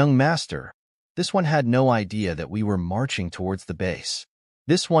 Young master, this one had no idea that we were marching towards the base.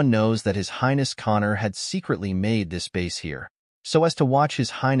 This one knows that His Highness Connor had secretly made this base here, so as to watch His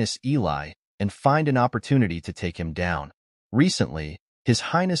Highness Eli and find an opportunity to take him down. Recently, His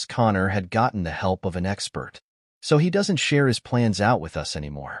Highness Connor had gotten the help of an expert, so he doesn't share his plans out with us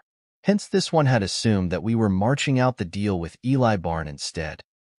anymore. Hence this one had assumed that we were marching out the deal with Eli Barn instead.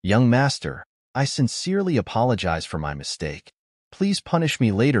 Young master, I sincerely apologize for my mistake. Please punish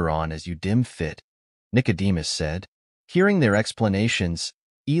me later on as you dim fit, Nicodemus said. Hearing their explanations,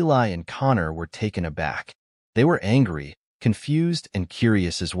 Eli and Connor were taken aback. They were angry, confused, and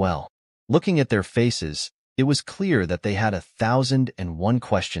curious as well. Looking at their faces, it was clear that they had 1,001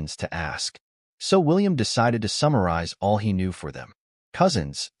 questions to ask. So William decided to summarize all he knew for them.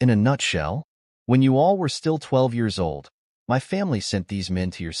 Cousins, in a nutshell, when you all were still 12 years old, my family sent these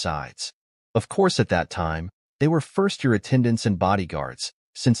men to your sides. Of course, at that time, they were first your attendants and bodyguards,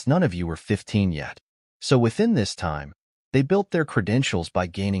 since none of you were 15 yet. So within this time, they built their credentials by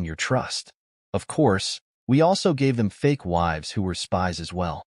gaining your trust. Of course, we also gave them fake wives who were spies as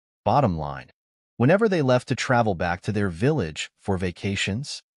well. Bottom line, whenever they left to travel back to their village for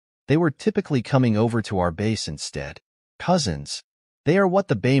vacations, they were typically coming over to our base instead. Cousins, they are what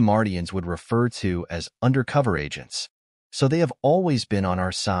the Baymardians would refer to as undercover agents. So they have always been on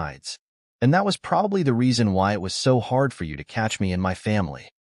our sides. And that was probably the reason why it was so hard for you to catch me and my family.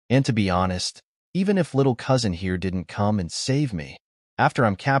 And to be honest, even if little cousin here didn't come and save me, after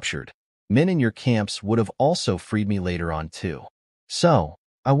I'm captured, men in your camps would have also freed me later on too. So,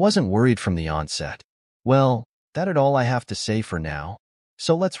 I wasn't worried from the onset. Well, that's all I have to say for now.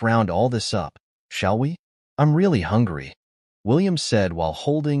 So let's round all this up, shall we? I'm really hungry, William said while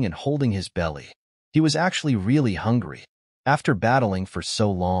holding his belly. He was actually really hungry. After battling for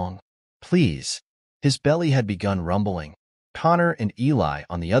so long. Please. His belly had begun rumbling. Connor and Eli,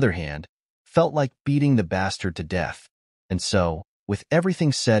 on the other hand, felt like beating the bastard to death. And so, with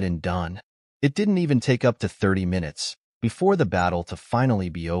everything said and done, it didn't even take up to 30 minutes before the battle to finally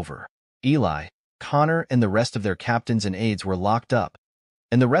be over. Eli, Connor, and the rest of their captains and aides were locked up,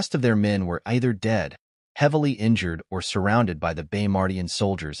 and the rest of their men were either dead, heavily injured, or surrounded by the Baymardian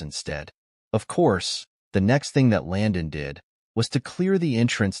soldiers instead. Of course, the next thing that Landon did was to clear the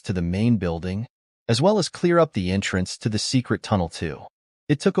entrance to the main building, as well as clear up the entrance to the secret tunnel too.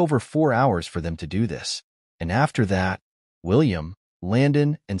 It took over 4 hours for them to do this, and after that, William,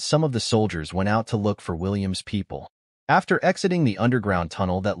 Landon, and some of the soldiers went out to look for William's people. After exiting the underground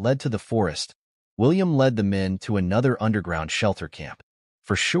tunnel that led to the forest, William led the men to another underground shelter camp.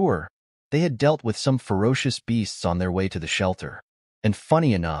 For sure, they had dealt with some ferocious beasts on their way to the shelter. And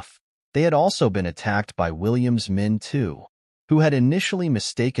funny enough, they had also been attacked by William's men too, who had initially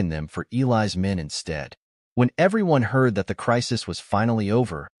mistaken them for Eli's men instead. When everyone heard that the crisis was finally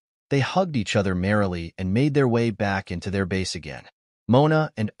over, they hugged each other merrily and made their way back into their base again.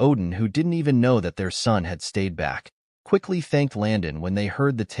 Mona and Odin, who didn't even know that their son had stayed back, quickly thanked Landon when they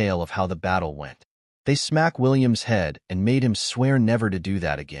heard the tale of how the battle went. They smacked William's head and made him swear never to do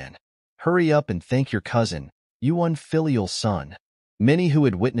that again. Hurry up and thank your cousin, you unfilial son. Many who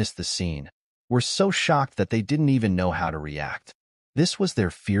had witnessed the scene were so shocked that they didn't even know how to react. This was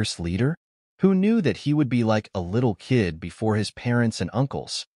their fierce leader? Who knew that he would be like a little kid before his parents and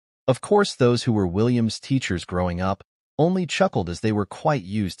uncles? Of course, those who were William's teachers growing up only chuckled as they were quite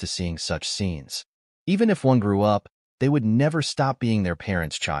used to seeing such scenes. Even if one grew up, they would never stop being their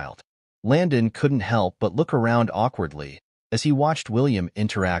parents' child. Landon couldn't help but look around awkwardly as he watched William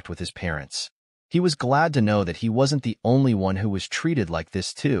interact with his parents. He was glad to know that he wasn't the only one who was treated like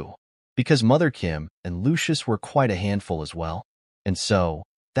this too, because Mother Kim and Lucius were quite a handful as well. And so,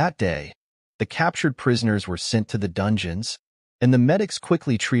 that day, the captured prisoners were sent to the dungeons, and the medics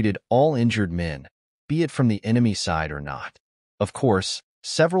quickly treated all injured men, be it from the enemy side or not. Of course,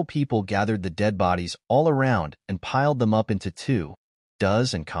 several people gathered the dead bodies all around and piled them up into 2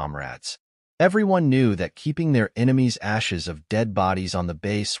 dozen comrades. Everyone knew that keeping their enemies' ashes of dead bodies on the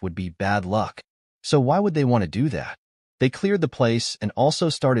base would be bad luck, so why would they want to do that? They cleared the place and also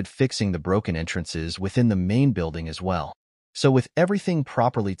started fixing the broken entrances within the main building as well. So with everything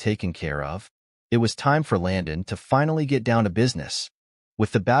properly taken care of, it was time for Landon to finally get down to business.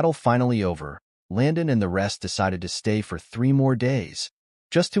 With the battle finally over, Landon and the rest decided to stay for 3 more days,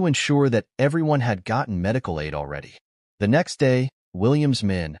 just to ensure that everyone had gotten medical aid already. The next day, William's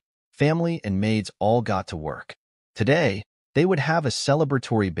men, family, and maids all got to work. Today, they would have a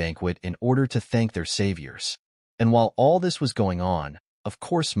celebratory banquet in order to thank their saviors. And while all this was going on, of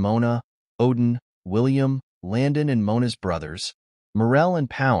course Mona, Odin, William, Landon, and Mona's brothers, Morel and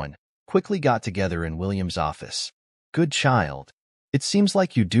Powen, quickly got together in William's office. Good child. It seems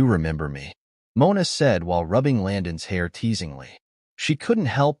like you do remember me, Mona said while rubbing Landon's hair teasingly. She couldn't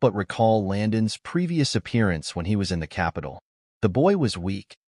help but recall Landon's previous appearance when he was in the capital. The boy was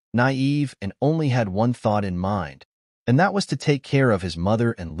weak, naive, and only had one thought in mind, and that was to take care of his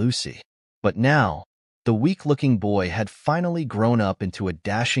mother and Lucy. But now, the weak-looking boy had finally grown up into a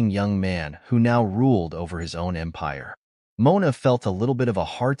dashing young man who now ruled over his own empire. Mona felt a little bit of a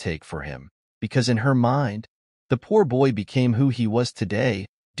heartache for him, because in her mind, the poor boy became who he was today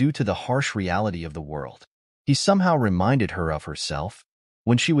due to the harsh reality of the world. He somehow reminded her of herself.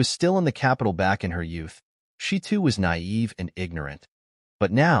 When she was still in the capital back in her youth, she too was naive and ignorant.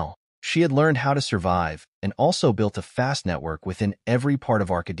 But now, she had learned how to survive and also built a fast network within every part of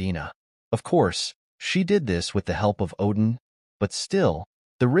Arcadina. Of course, she did this with the help of Odin, but still,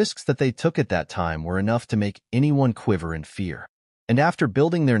 the risks that they took at that time were enough to make anyone quiver in fear. And after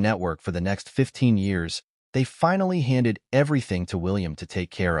building their network for the next 15 years, they finally handed everything to William to take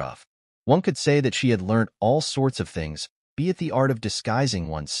care of. One could say that she had learned all sorts of things, be it the art of disguising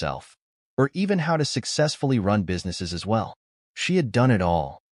oneself, or even how to successfully run businesses as well. She had done it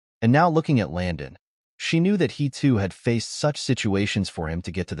all. And now looking at Landon, she knew that he too had faced such situations for him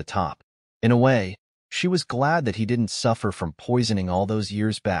to get to the top. In a way, she was glad that he didn't suffer from poisoning all those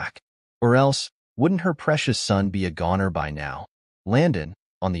years back, or else wouldn't her precious son be a goner by now? Landon,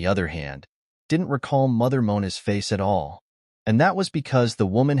 on the other hand, didn't recall Mother Mona's face at all, and that was because the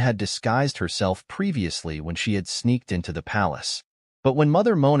woman had disguised herself previously when she had sneaked into the palace. But when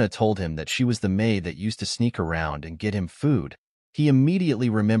Mother Mona told him that she was the maid that used to sneak around and get him food, he immediately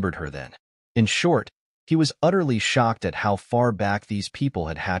remembered her then. In short, he was utterly shocked at how far back these people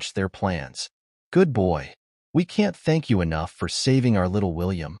had hatched their plans. Good boy. We can't thank you enough for saving our little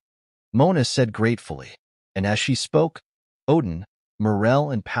William, Mona said gratefully, and as she spoke, Odin, Morel,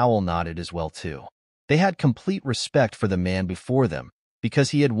 and Powell nodded as well too. They had complete respect for the man before them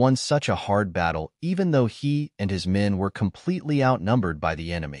because he had won such a hard battle even though he and his men were completely outnumbered by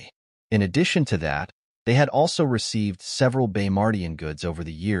the enemy. In addition to that, they had also received several Baymardian goods over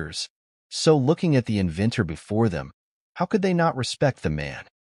the years, so looking at the inventor before them, how could they not respect the man?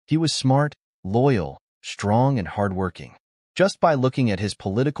 He was smart, loyal, strong, and hardworking. Just by looking at his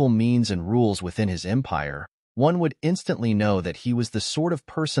political means and rules within his empire, one would instantly know that he was the sort of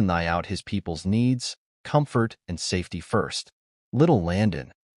person that out his people's needs, comfort, and safety first. Little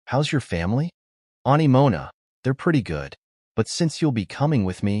Landon, how's your family? Ani Mona, they're pretty good, but since you'll be coming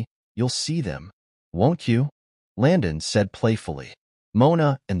with me, you'll see them, won't you? Landon said playfully.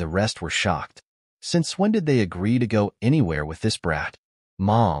 Mona and the rest were shocked. Since when did they agree to go anywhere with this brat?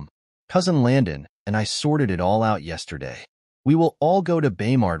 Mom, Cousin Landon and I sorted it all out yesterday. We will all go to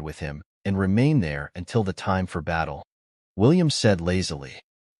Baymard with him and remain there until the time for battle. William said lazily.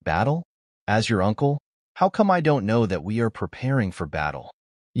 Battle? As your uncle? How come I don't know that we are preparing for battle?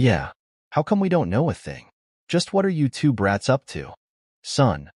 Yeah, how come we don't know a thing? Just what are you two brats up to?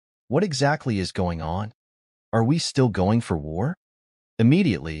 Son, what exactly is going on? Are we still going for war?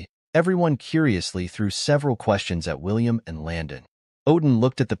 Immediately, everyone curiously threw several questions at William and Landon. Odin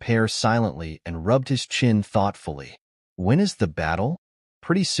looked at the pair silently and rubbed his chin thoughtfully. When is the battle?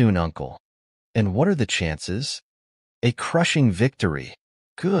 Pretty soon, uncle. And what are the chances? A crushing victory.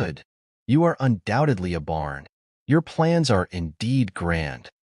 Good. You are undoubtedly a barn. Your plans are indeed grand.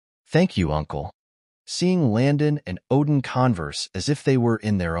 Thank you, uncle. Seeing Landon and Odin converse as if they were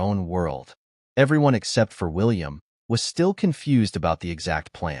in their own world, everyone except for William was still confused about the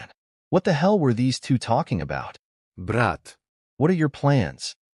exact plan. What the hell were these two talking about? Brat. What are your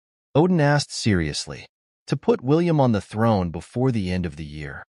plans? Odin asked seriously. To put William on the throne before the end of the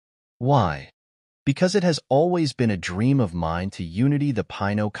year. Why? Because it has always been a dream of mine to unity the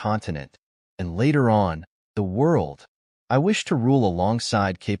Pino continent, and later on, the world. I wish to rule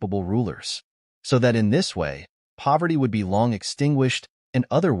alongside capable rulers, so that in this way, poverty would be long extinguished and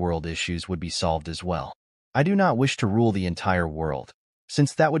other world issues would be solved as well. I do not wish to rule the entire world,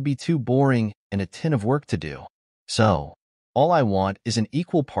 since that would be too boring and a ton of work to do. So, all I want is an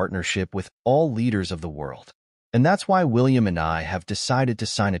equal partnership with all leaders of the world. And that's why William and I have decided to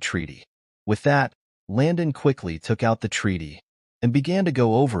sign a treaty. With that, Landon quickly took out the treaty and began to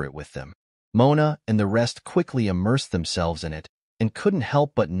go over it with them. Mona and the rest quickly immersed themselves in it and couldn't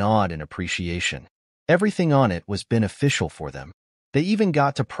help but nod in appreciation. Everything on it was beneficial for them. They even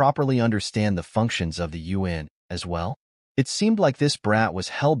got to properly understand the functions of the UN as well. It seemed like this brat was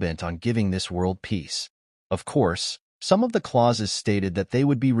hellbent on giving this world peace. Of course, some of the clauses stated that they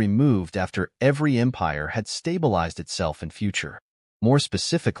would be removed after every empire had stabilized itself in future. More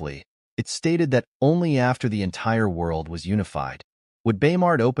specifically, it stated that only after the entire world was unified would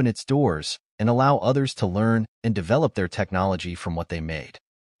Baymard open its doors and allow others to learn and develop their technology from what they made.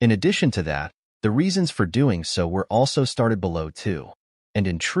 In addition to that, the reasons for doing so were also started below too, and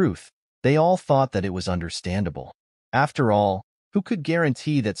in truth, they all thought that it was understandable. After all, who could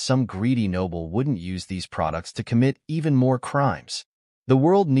guarantee that some greedy noble wouldn't use these products to commit even more crimes? The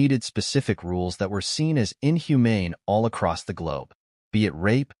world needed specific rules that were seen as inhumane all across the globe, be it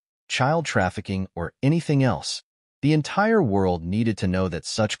rape, child trafficking, or anything else. The entire world needed to know that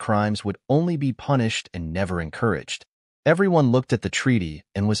such crimes would only be punished and never encouraged. Everyone looked at the treaty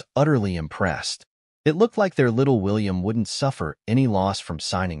and was utterly impressed. It looked like their little William wouldn't suffer any loss from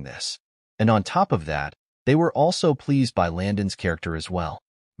signing this. And on top of that, they were also pleased by Landon's character as well.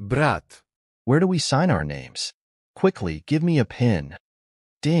 Brat. Where do we sign our names? Quickly, give me a pen.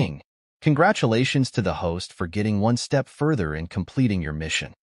 Ding. Congratulations to the host for getting one step further in completing your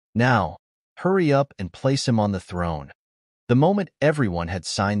mission. Now, hurry up and place him on the throne. The moment everyone had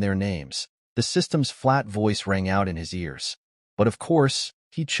signed their names, the system's flat voice rang out in his ears. But of course,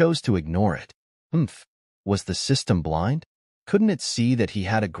 he chose to ignore it. Was the system blind? Couldn't it see that he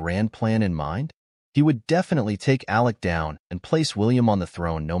had a grand plan in mind? He would definitely take Alec down and place William on the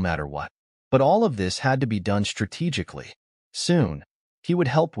throne no matter what. But all of this had to be done strategically. Soon, he would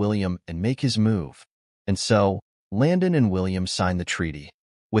help William and make his move. And so, Landon and William signed the treaty,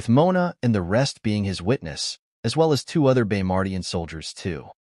 with Mona and the rest being his witness, as well as 2 other Baymardian soldiers too.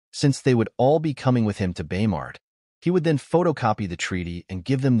 Since they would all be coming with him to Baymard, he would then photocopy the treaty and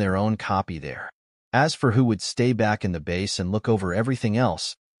give them their own copy there. As for who would stay back in the base and look over everything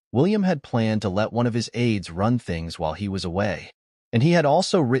else, William had planned to let one of his aides run things while he was away, and he had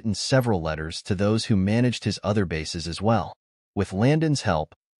also written several letters to those who managed his other bases as well. With Landon's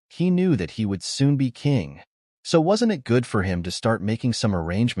help, he knew that he would soon be king, So wasn't it good for him to start making some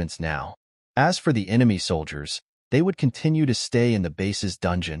arrangements now? As for the enemy soldiers, they would continue to stay in the base's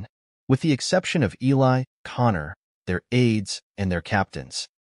dungeon, with the exception of Eli, Connor, their aides, and their captains.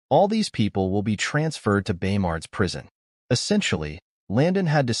 All these people will be transferred to Baymard's prison. Essentially, Landon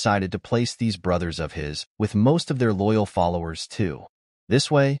had decided to place these brothers of his with most of their loyal followers too.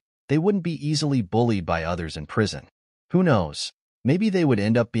 This way, they wouldn't be easily bullied by others in prison. Who knows, maybe they would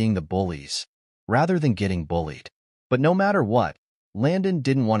end up being the bullies, rather than getting bullied. But no matter what, Landon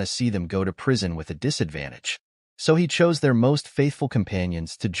didn't want to see them go to prison with a disadvantage. So he chose their most faithful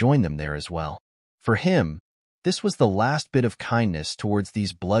companions to join them there as well. For him, this was the last bit of kindness towards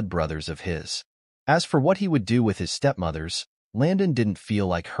these blood brothers of his. As for what he would do with his stepmothers, Landon didn't feel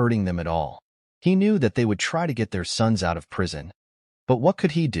like hurting them at all. He knew that they would try to get their sons out of prison. But what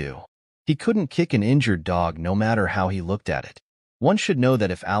could he do? He couldn't kick an injured dog no matter how he looked at it. One should know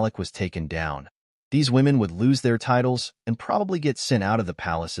that if Alec was taken down, these women would lose their titles and probably get sent out of the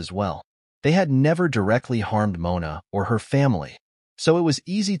palace as well. They had never directly harmed Mona or her family, so it was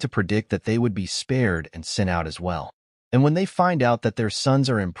easy to predict that they would be spared and sent out as well. And when they find out that their sons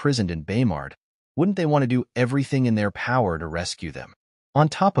are imprisoned in Baymard, wouldn't they want to do everything in their power to rescue them? On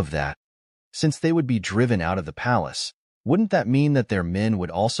top of that, since they would be driven out of the palace, wouldn't that mean that their men would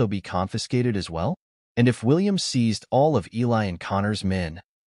also be confiscated as well? And if William seized all of Eli and Connor's men,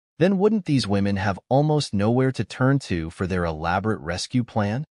 then wouldn't these women have almost nowhere to turn to for their elaborate rescue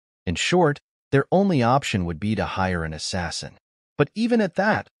plan? In short, their only option would be to hire an assassin. But even at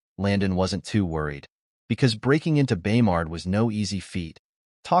that, Landon wasn't too worried, because breaking into Baymard was no easy feat.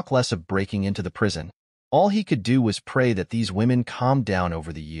 Talk less of breaking into the prison. All he could do was pray that these women calmed down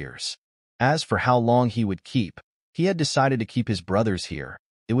over the years. As for how long he would keep, he had decided to keep his brothers here.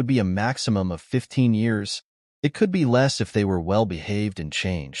 It would be a maximum of 15 years. It could be less if they were well-behaved and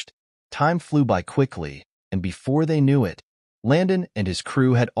changed. Time flew by quickly, and before they knew it, Landon and his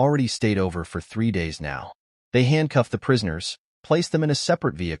crew had already stayed over for 3 days now. They handcuffed the prisoners, placed them in a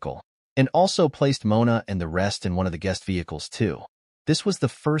separate vehicle, and also placed Mona and the rest in one of the guest vehicles too. This was the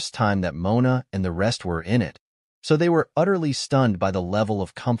first time that Mona and the rest were in it, so they were utterly stunned by the level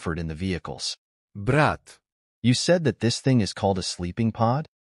of comfort in the vehicles. Brat. You said that this thing is called a sleeping pod?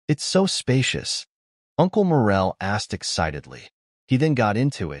 It's so spacious. Uncle Morel asked excitedly. He then got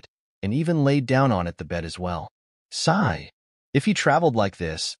into it, and even laid down on it the bed as well. Sigh. If he traveled like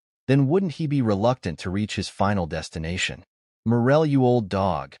this, then wouldn't he be reluctant to reach his final destination? Morel, you old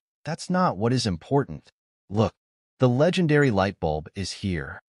dog, that's not what is important. Look, the legendary light bulb is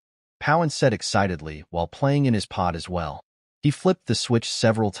here. Powan said excitedly while playing in his pod as well. He flipped the switch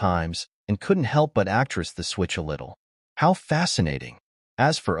several times and couldn't help but actress the switch a little. How fascinating.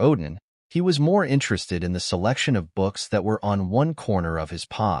 As for Odin, he was more interested in the selection of books that were on one corner of his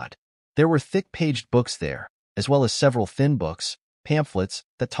pod. There were thick-paged books there, as well as several thin books, pamphlets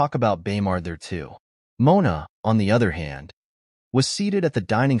that talk about Baymard there too. Mona, on the other hand, was seated at the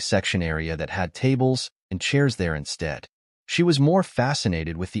dining section area that had tables and chairs there instead. She was more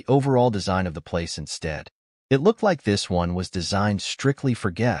fascinated with the overall design of the place instead. It looked like this one was designed strictly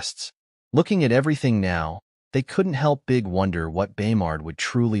for guests. Looking at everything now, they couldn't help but wonder what Baymard would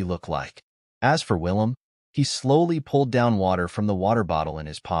truly look like. As for Willem, he slowly pulled down water from the water bottle in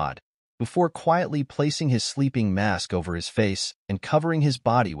his pod, before quietly placing his sleeping mask over his face and covering his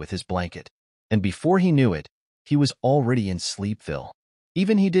body with his blanket. And before he knew it, he was already in Sleepville.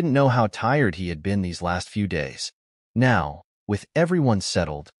 Even he didn't know how tired he had been these last few days. Now, with everyone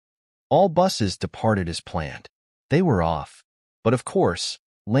settled, all buses departed as planned. They were off. But of course,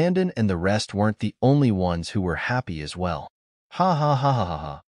 Landon and the rest weren't the only ones who were happy as well. Ha ha ha ha ha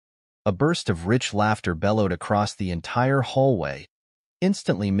ha. A burst of rich laughter bellowed across the entire hallway,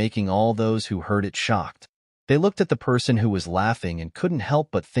 instantly making all those who heard it shocked. They looked at the person who was laughing and couldn't help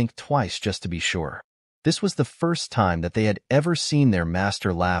but think twice just to be sure. This was the first time that they had ever seen their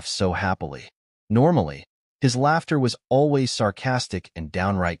master laugh so happily. Normally, his laughter was always sarcastic and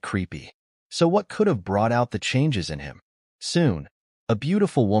downright creepy. So what could have brought out the changes in him? Soon, a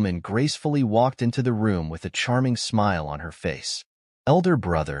beautiful woman gracefully walked into the room with a charming smile on her face. Elder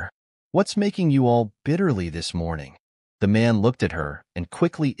brother, what's making you all bitterly this morning? The man looked at her and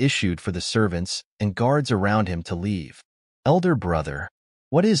quickly issued for the servants and guards around him to leave. Elder brother,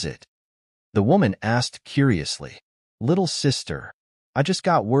 what is it? The woman asked curiously. Little sister, I just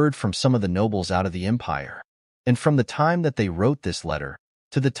got word from some of the nobles out of the empire, and from the time that they wrote this letter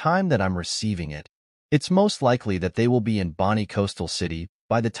to the time that I'm receiving it, it's most likely that they will be in Bonnie Coastal City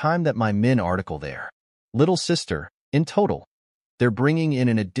by the time that my men article there. Little sister, in total, they're bringing in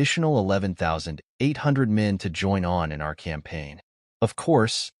an additional 11,800 men to join on in our campaign. Of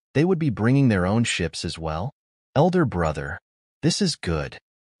course, they would be bringing their own ships as well. Elder brother, this is good.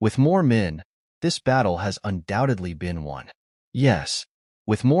 With more men, this battle has undoubtedly been won. Yes,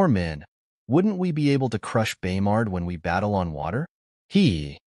 with more men, wouldn't we be able to crush Baymard when we battle on water?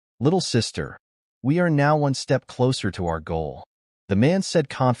 Little sister, we are now one step closer to our goal, the man said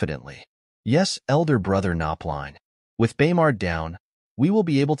confidently. Yes, elder brother Nopline. With Baymard down, we will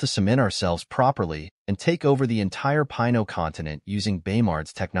be able to cement ourselves properly and take over the entire Pino continent using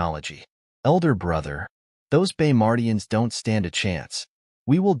Baymard's technology. Elder brother, those Baymardians don't stand a chance.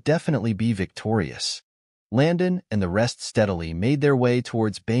 We will definitely be victorious. Landon and the rest steadily made their way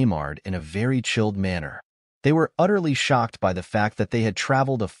towards Baymard in a very chilled manner. They were utterly shocked by the fact that they had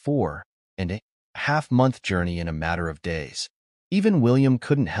traveled a 4.5-month journey in a matter of days. Even William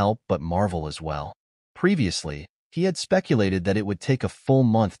couldn't help but marvel as well. Previously, he had speculated that it would take a full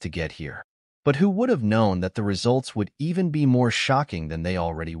month to get here. But who would have known that the results would even be more shocking than they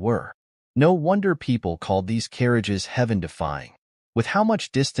already were? No wonder people called these carriages heaven-defying. With how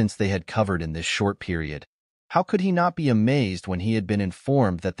much distance they had covered in this short period, how could he not be amazed when he had been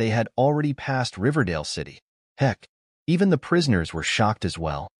informed that they had already passed Riverdale City? Heck, even the prisoners were shocked as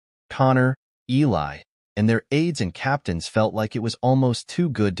well. Connor, Eli, and their aides and captains felt like it was almost too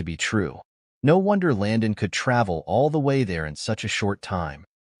good to be true. No wonder Landon could travel all the way there in such a short time.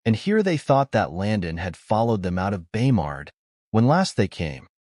 And here they thought that Landon had followed them out of Baymard. When last they came,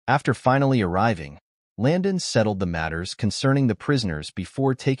 after finally arriving, Landon settled the matters concerning the prisoners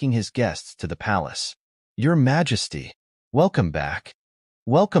before taking his guests to the palace. Your Majesty, welcome back.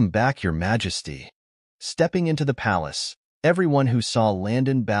 Welcome back, Your Majesty. Stepping into the palace, everyone who saw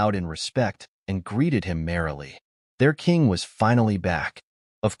Landon bowed in respect and greeted him merrily. Their king was finally back.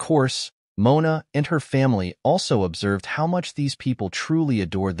 Of course, Mona and her family also observed how much these people truly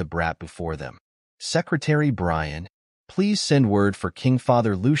adored the brat before them. Secretary Brian, please send word for King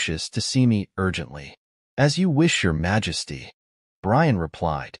Father Lucius to see me urgently. As you wish, Your Majesty, Brian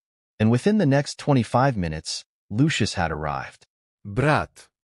replied, and within the next 25 minutes, Lucius had arrived. Brat.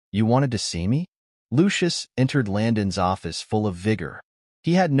 You wanted to see me? Lucius entered Landon's office full of vigor.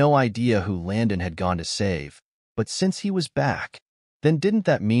 He had no idea who Landon had gone to save, but since he was back, then didn't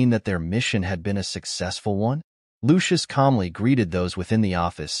that mean that their mission had been a successful one? Lucius calmly greeted those within the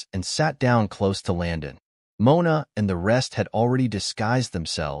office and sat down close to Landon. Mona and the rest had already disguised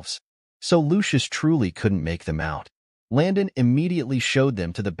themselves, so Lucius truly couldn't make them out. Landon immediately showed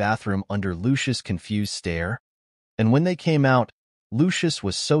them to the bathroom under Lucius' confused stare, and when they came out, Lucius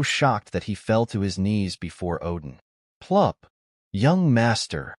was so shocked that he fell to his knees before Odin. Plup, young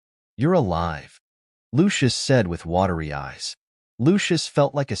master, you're alive, Lucius said with watery eyes. Lucius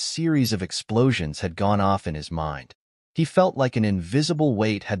felt like a series of explosions had gone off in his mind. He felt like an invisible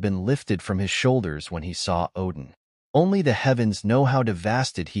weight had been lifted from his shoulders when he saw Odin. Only the heavens know how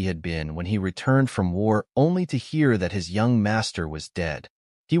devastated he had been when he returned from war only to hear that his young master was dead.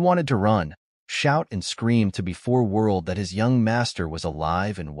 He wanted to run, shout and scream to before world that his young master was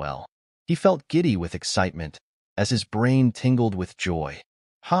alive and well. He felt giddy with excitement, as his brain tingled with joy.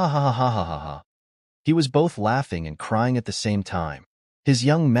 Ha ha ha ha ha ha. He was both laughing and crying at the same time. His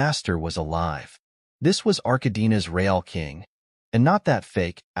young master was alive. This was Arkadina's real king, and not that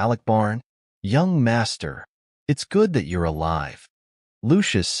fake Alec Barn. Young master, it's good that you're alive,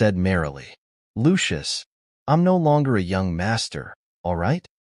 Lucius said merrily. Lucius, I'm no longer a young master, all right?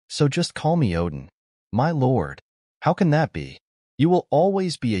 So just call me Odin. My lord. How can that be? You will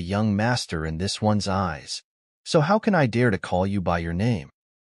always be a young master in this one's eyes. So how can I dare to call you by your name?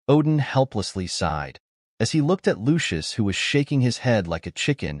 Odin helplessly sighed, as he looked at Lucius, who was shaking his head like a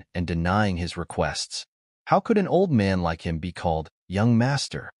chicken and denying his requests. How could an old man like him be called young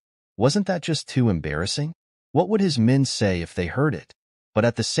master? Wasn't that just too embarrassing? What would his men say if they heard it? But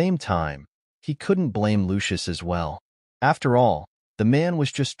at the same time, he couldn't blame Lucius as well. After all, the man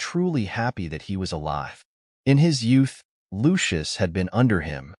was just truly happy that he was alive. In his youth, Lucius had been under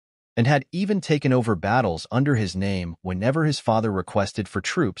him, and had even taken over battles under his name whenever his father requested for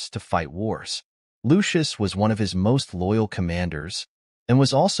troops to fight wars. Lucius was one of his most loyal commanders, and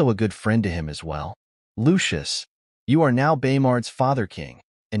was also a good friend to him as well. Lucius, you are now Baymard's father king,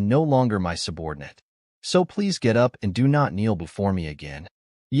 and no longer my subordinate. So please get up and do not kneel before me again.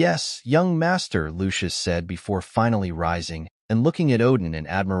 Yes, young master, Lucius said before finally rising and looking at Odin in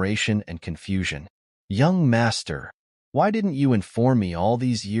admiration and confusion. Young master, why didn't you inform me all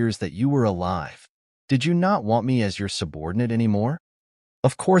these years that you were alive? Did you not want me as your subordinate anymore?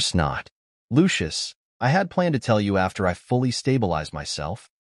 Of course not. Lucius, I had planned to tell you after I fully stabilized myself.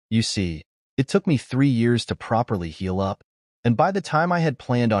 You see, it took me 3 years to properly heal up, and by the time I had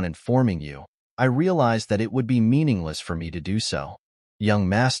planned on informing you, I realized that it would be meaningless for me to do so. Young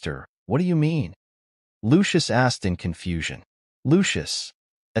master, what do you mean? Lucius asked in confusion. Lucius,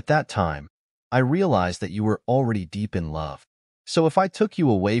 at that time, I realized that you were already deep in love. So if I took you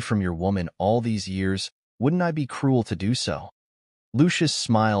away from your woman all these years, wouldn't I be cruel to do so? Lucius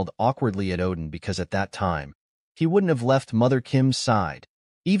smiled awkwardly at Odin because at that time, he wouldn't have left Mother Kim's side,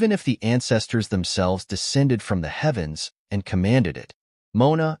 even if the ancestors themselves descended from the heavens and commanded it.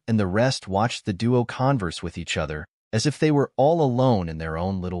 Mona and the rest watched the duo converse with each other as if they were all alone in their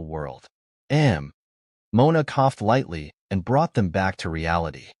own little world. Mona coughed lightly and brought them back to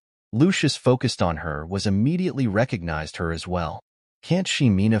reality. Lucius focused on her, was immediately recognized her as well. Can't she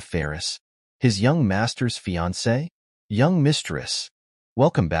mean Ferris, his young master's fiancée? Young mistress,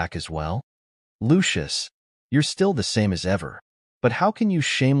 welcome back as well. Lucius, you're still the same as ever, but how can you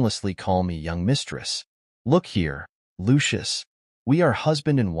shamelessly call me young mistress? Look here, Lucius, we are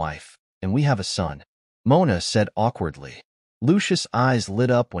husband and wife, and we have a son, Mona said awkwardly. Lucius' eyes lit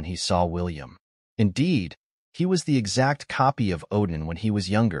up when he saw William. Indeed, he was the exact copy of Odin when he was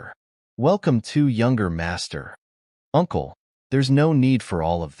younger. Welcome to younger master. Uncle, there's no need for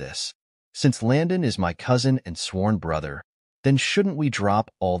all of this. Since Landon is my cousin and sworn brother, then shouldn't we drop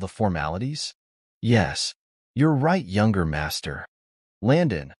all the formalities? Yes, you're right, younger master.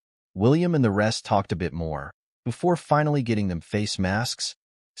 Landon, William and the rest talked a bit more, before finally getting them face masks,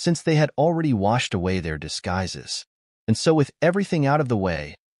 since they had already washed away their disguises. And so with everything out of the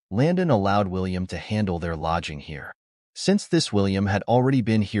way, Landon allowed William to handle their lodging here. Since this William had already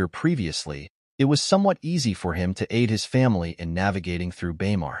been here previously, it was somewhat easy for him to aid his family in navigating through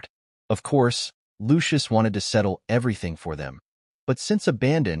Baymart. Of course, Lucius wanted to settle everything for them, but since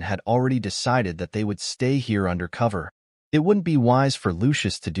Abandon had already decided that they would stay here undercover, it wouldn't be wise for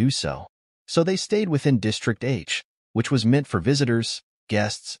Lucius to do so. So they stayed within District H, which was meant for visitors,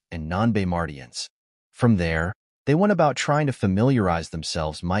 guests, and non-Baymartians. From there, they went about trying to familiarize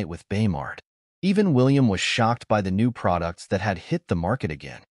themselves with Baymart. Even William was shocked by the new products that had hit the market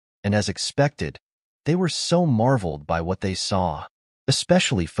again. And as expected, they were so marveled by what they saw,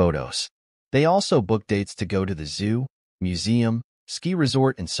 especially photos. They also booked dates to go to the zoo, museum, ski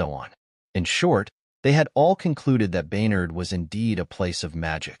resort, and so on. In short, they had all concluded that Baynard was indeed a place of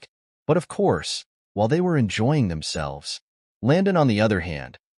magic. But of course, while they were enjoying themselves, Landon, on the other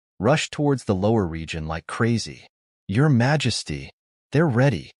hand, rushed towards the lower region like crazy. Your Majesty, they're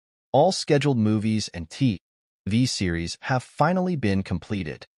ready. All scheduled movies and TV series have finally been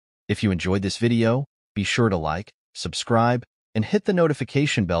completed. If you enjoyed this video, be sure to like, subscribe, and hit the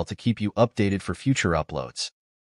notification bell to keep you updated for future uploads.